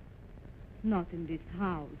 Not in this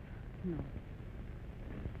house. No.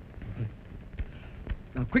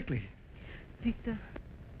 Now, quickly. Victor.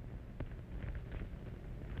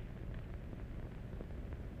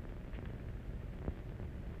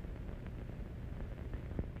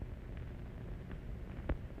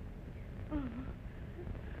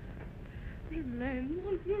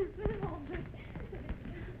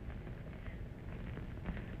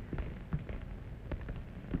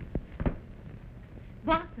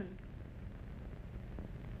 Barton.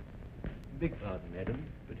 Beg pardon, madam,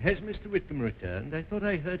 but has Mr. Whitcomb returned? I thought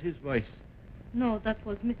I heard his voice. No, that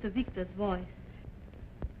was Mr. Victor's voice.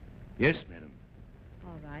 Yes, madam.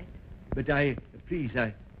 All right. But please,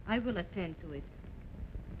 I will attend to it.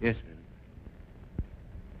 Yes, madam.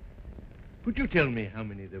 Could you tell me how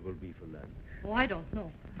many there will be for lunch? Oh, I don't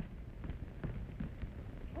know.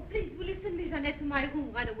 Oh, please, will you send me Jeanette to my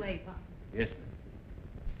room right away, Barton? Yes, madam.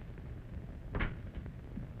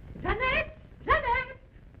 Jeanette!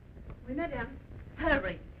 Oui, madame.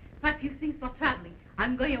 Hurry. Pack your things for traveling.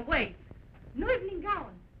 I'm going away. No evening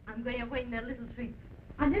gown. I'm going away in a little trip.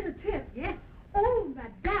 A little trip, yes. Oh,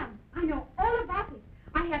 madame, I know all about it.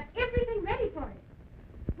 I have everything ready for it.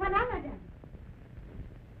 Voilà, madame.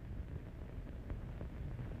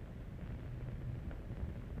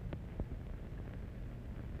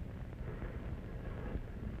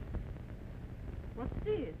 What's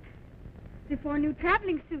this? The 4 new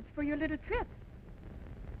traveling suits for your little trip.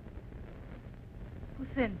 Who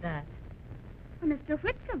sent that? Mr.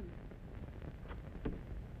 Whitcomb.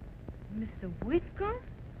 Mr. Whitcomb?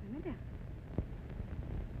 Madame.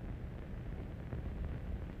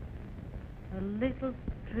 A little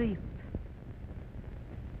trip.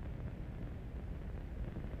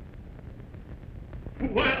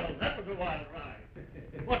 Well, that was a wild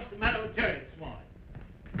ride. What's the matter with Jerry this morning?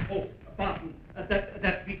 Oh, Barton,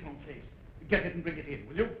 that Beacon case. Get it and bring it in,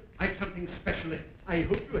 will you? I've something special in it. I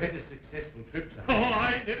hope you had a successful trip, sir. Oh,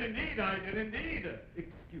 I did indeed.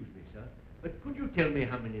 Excuse me, sir, but could you tell me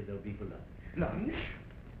how many there'll be for lunch? Lunch?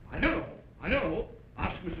 I know.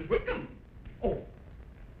 Ask Mrs. Whitcomb. Oh,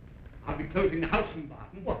 I'll be closing the house in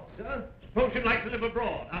Barton. What, sir? Suppose you'd like to live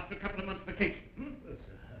abroad after a couple of months' vacation, Well, sir,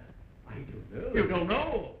 I don't know. You don't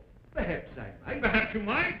know? Perhaps I might. Perhaps you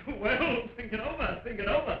might. Well, think it over.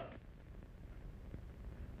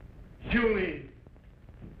 Julie!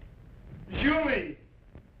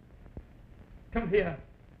 Come here.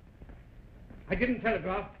 I didn't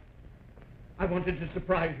telegraph. I wanted to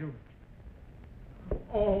surprise you.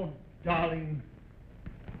 Oh, darling.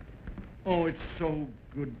 Oh, it's so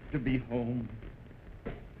good to be home.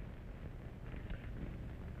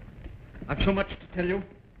 I've so much to tell you.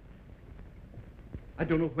 I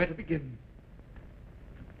don't know where to begin.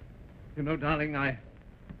 You know, darling, I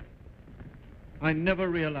never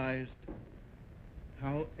realized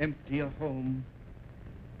how empty a home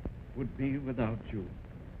would be without you.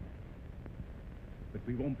 But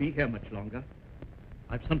we won't be here much longer.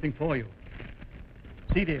 I've something for you.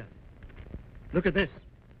 See, dear. Look at this.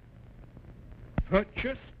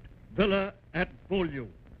 Purchased villa at Vail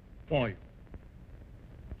for you.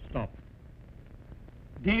 Stop.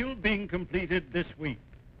 Deal being completed this week.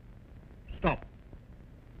 Stop.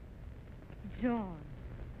 John.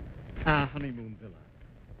 Our honeymoon villa.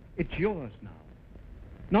 It's yours now.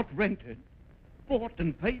 Not rented. Bought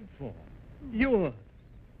and paid for. Yours.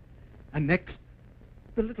 And next,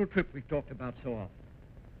 the little trip we've talked about so often.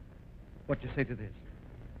 What do you say to this?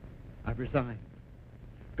 I've resigned.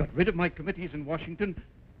 Got rid of my committees in Washington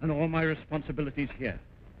and all my responsibilities here.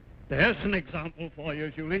 There's an example for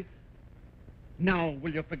you, Julie. Now,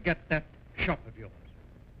 will you forget that shop of yours?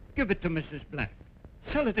 Give it to Mrs. Black.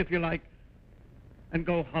 Sell it if you like, and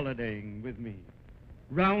go holidaying with me.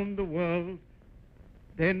 Round the world,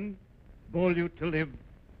 then Vail to live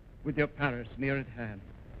with your Paris near at hand.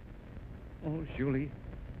 Oh, Julie,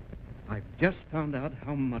 I've just found out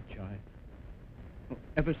how much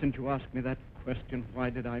ever since you asked me that question, why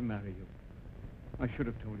did I marry you? I should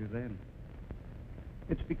have told you then.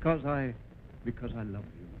 It's because I love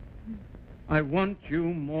you. I want you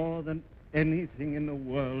more than anything in the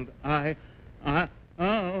world. I'll have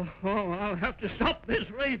to stop this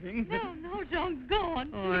raving. No, John, go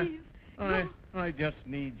on, please. I just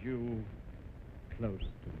need you close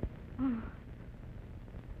to me.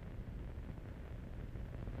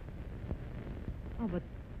 Oh, but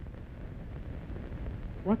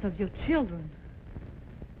what of your children?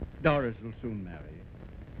 Doris will soon marry.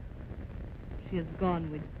 She has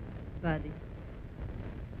gone with Buddy.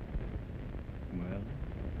 Well,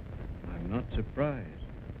 I'm not surprised.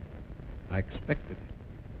 I expected it.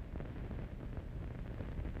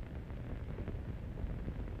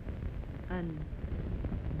 And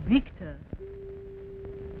Victor.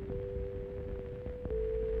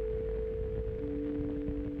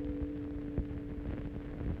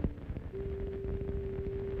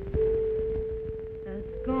 Has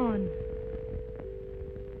gone.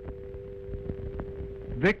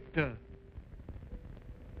 Victor.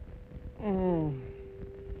 Oh.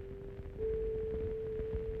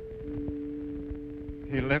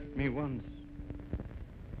 He left me once.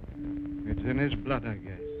 It's in his blood, I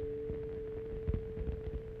guess.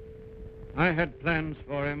 I had plans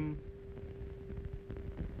for him.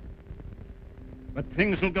 But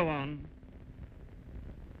things will go on.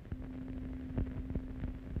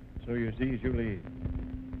 So you see, Julie,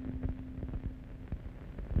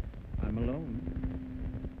 I'm alone.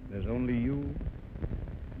 There's only you,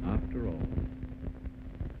 after all.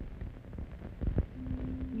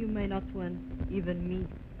 You may not want even me.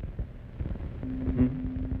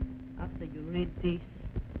 After you read this.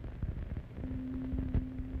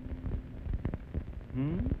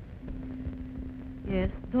 Yes,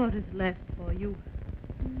 Doris left for you.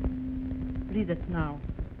 Read it now.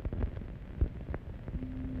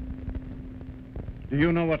 Do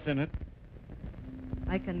you know what's in it?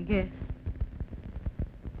 I can guess.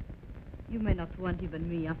 You may not want even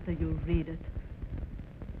me after you read it.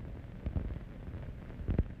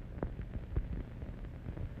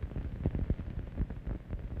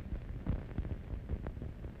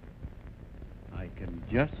 I can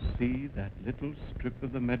just see that little strip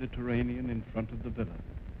of the Mediterranean in front of the villa.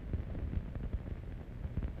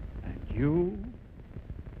 And you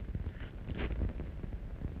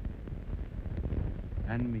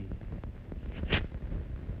and me.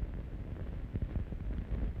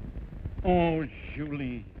 Oh,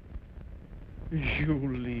 Julie.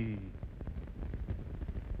 Julie.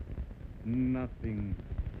 Nothing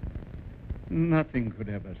could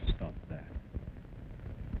ever stop that.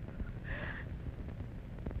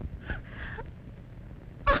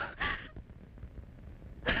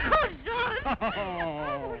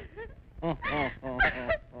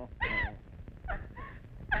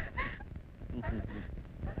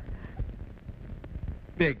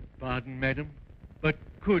 Beg pardon, madam, but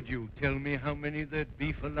could you tell me how many there'd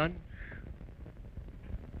be for lunch?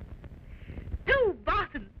 2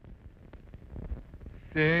 bottles.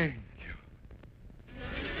 Thanks.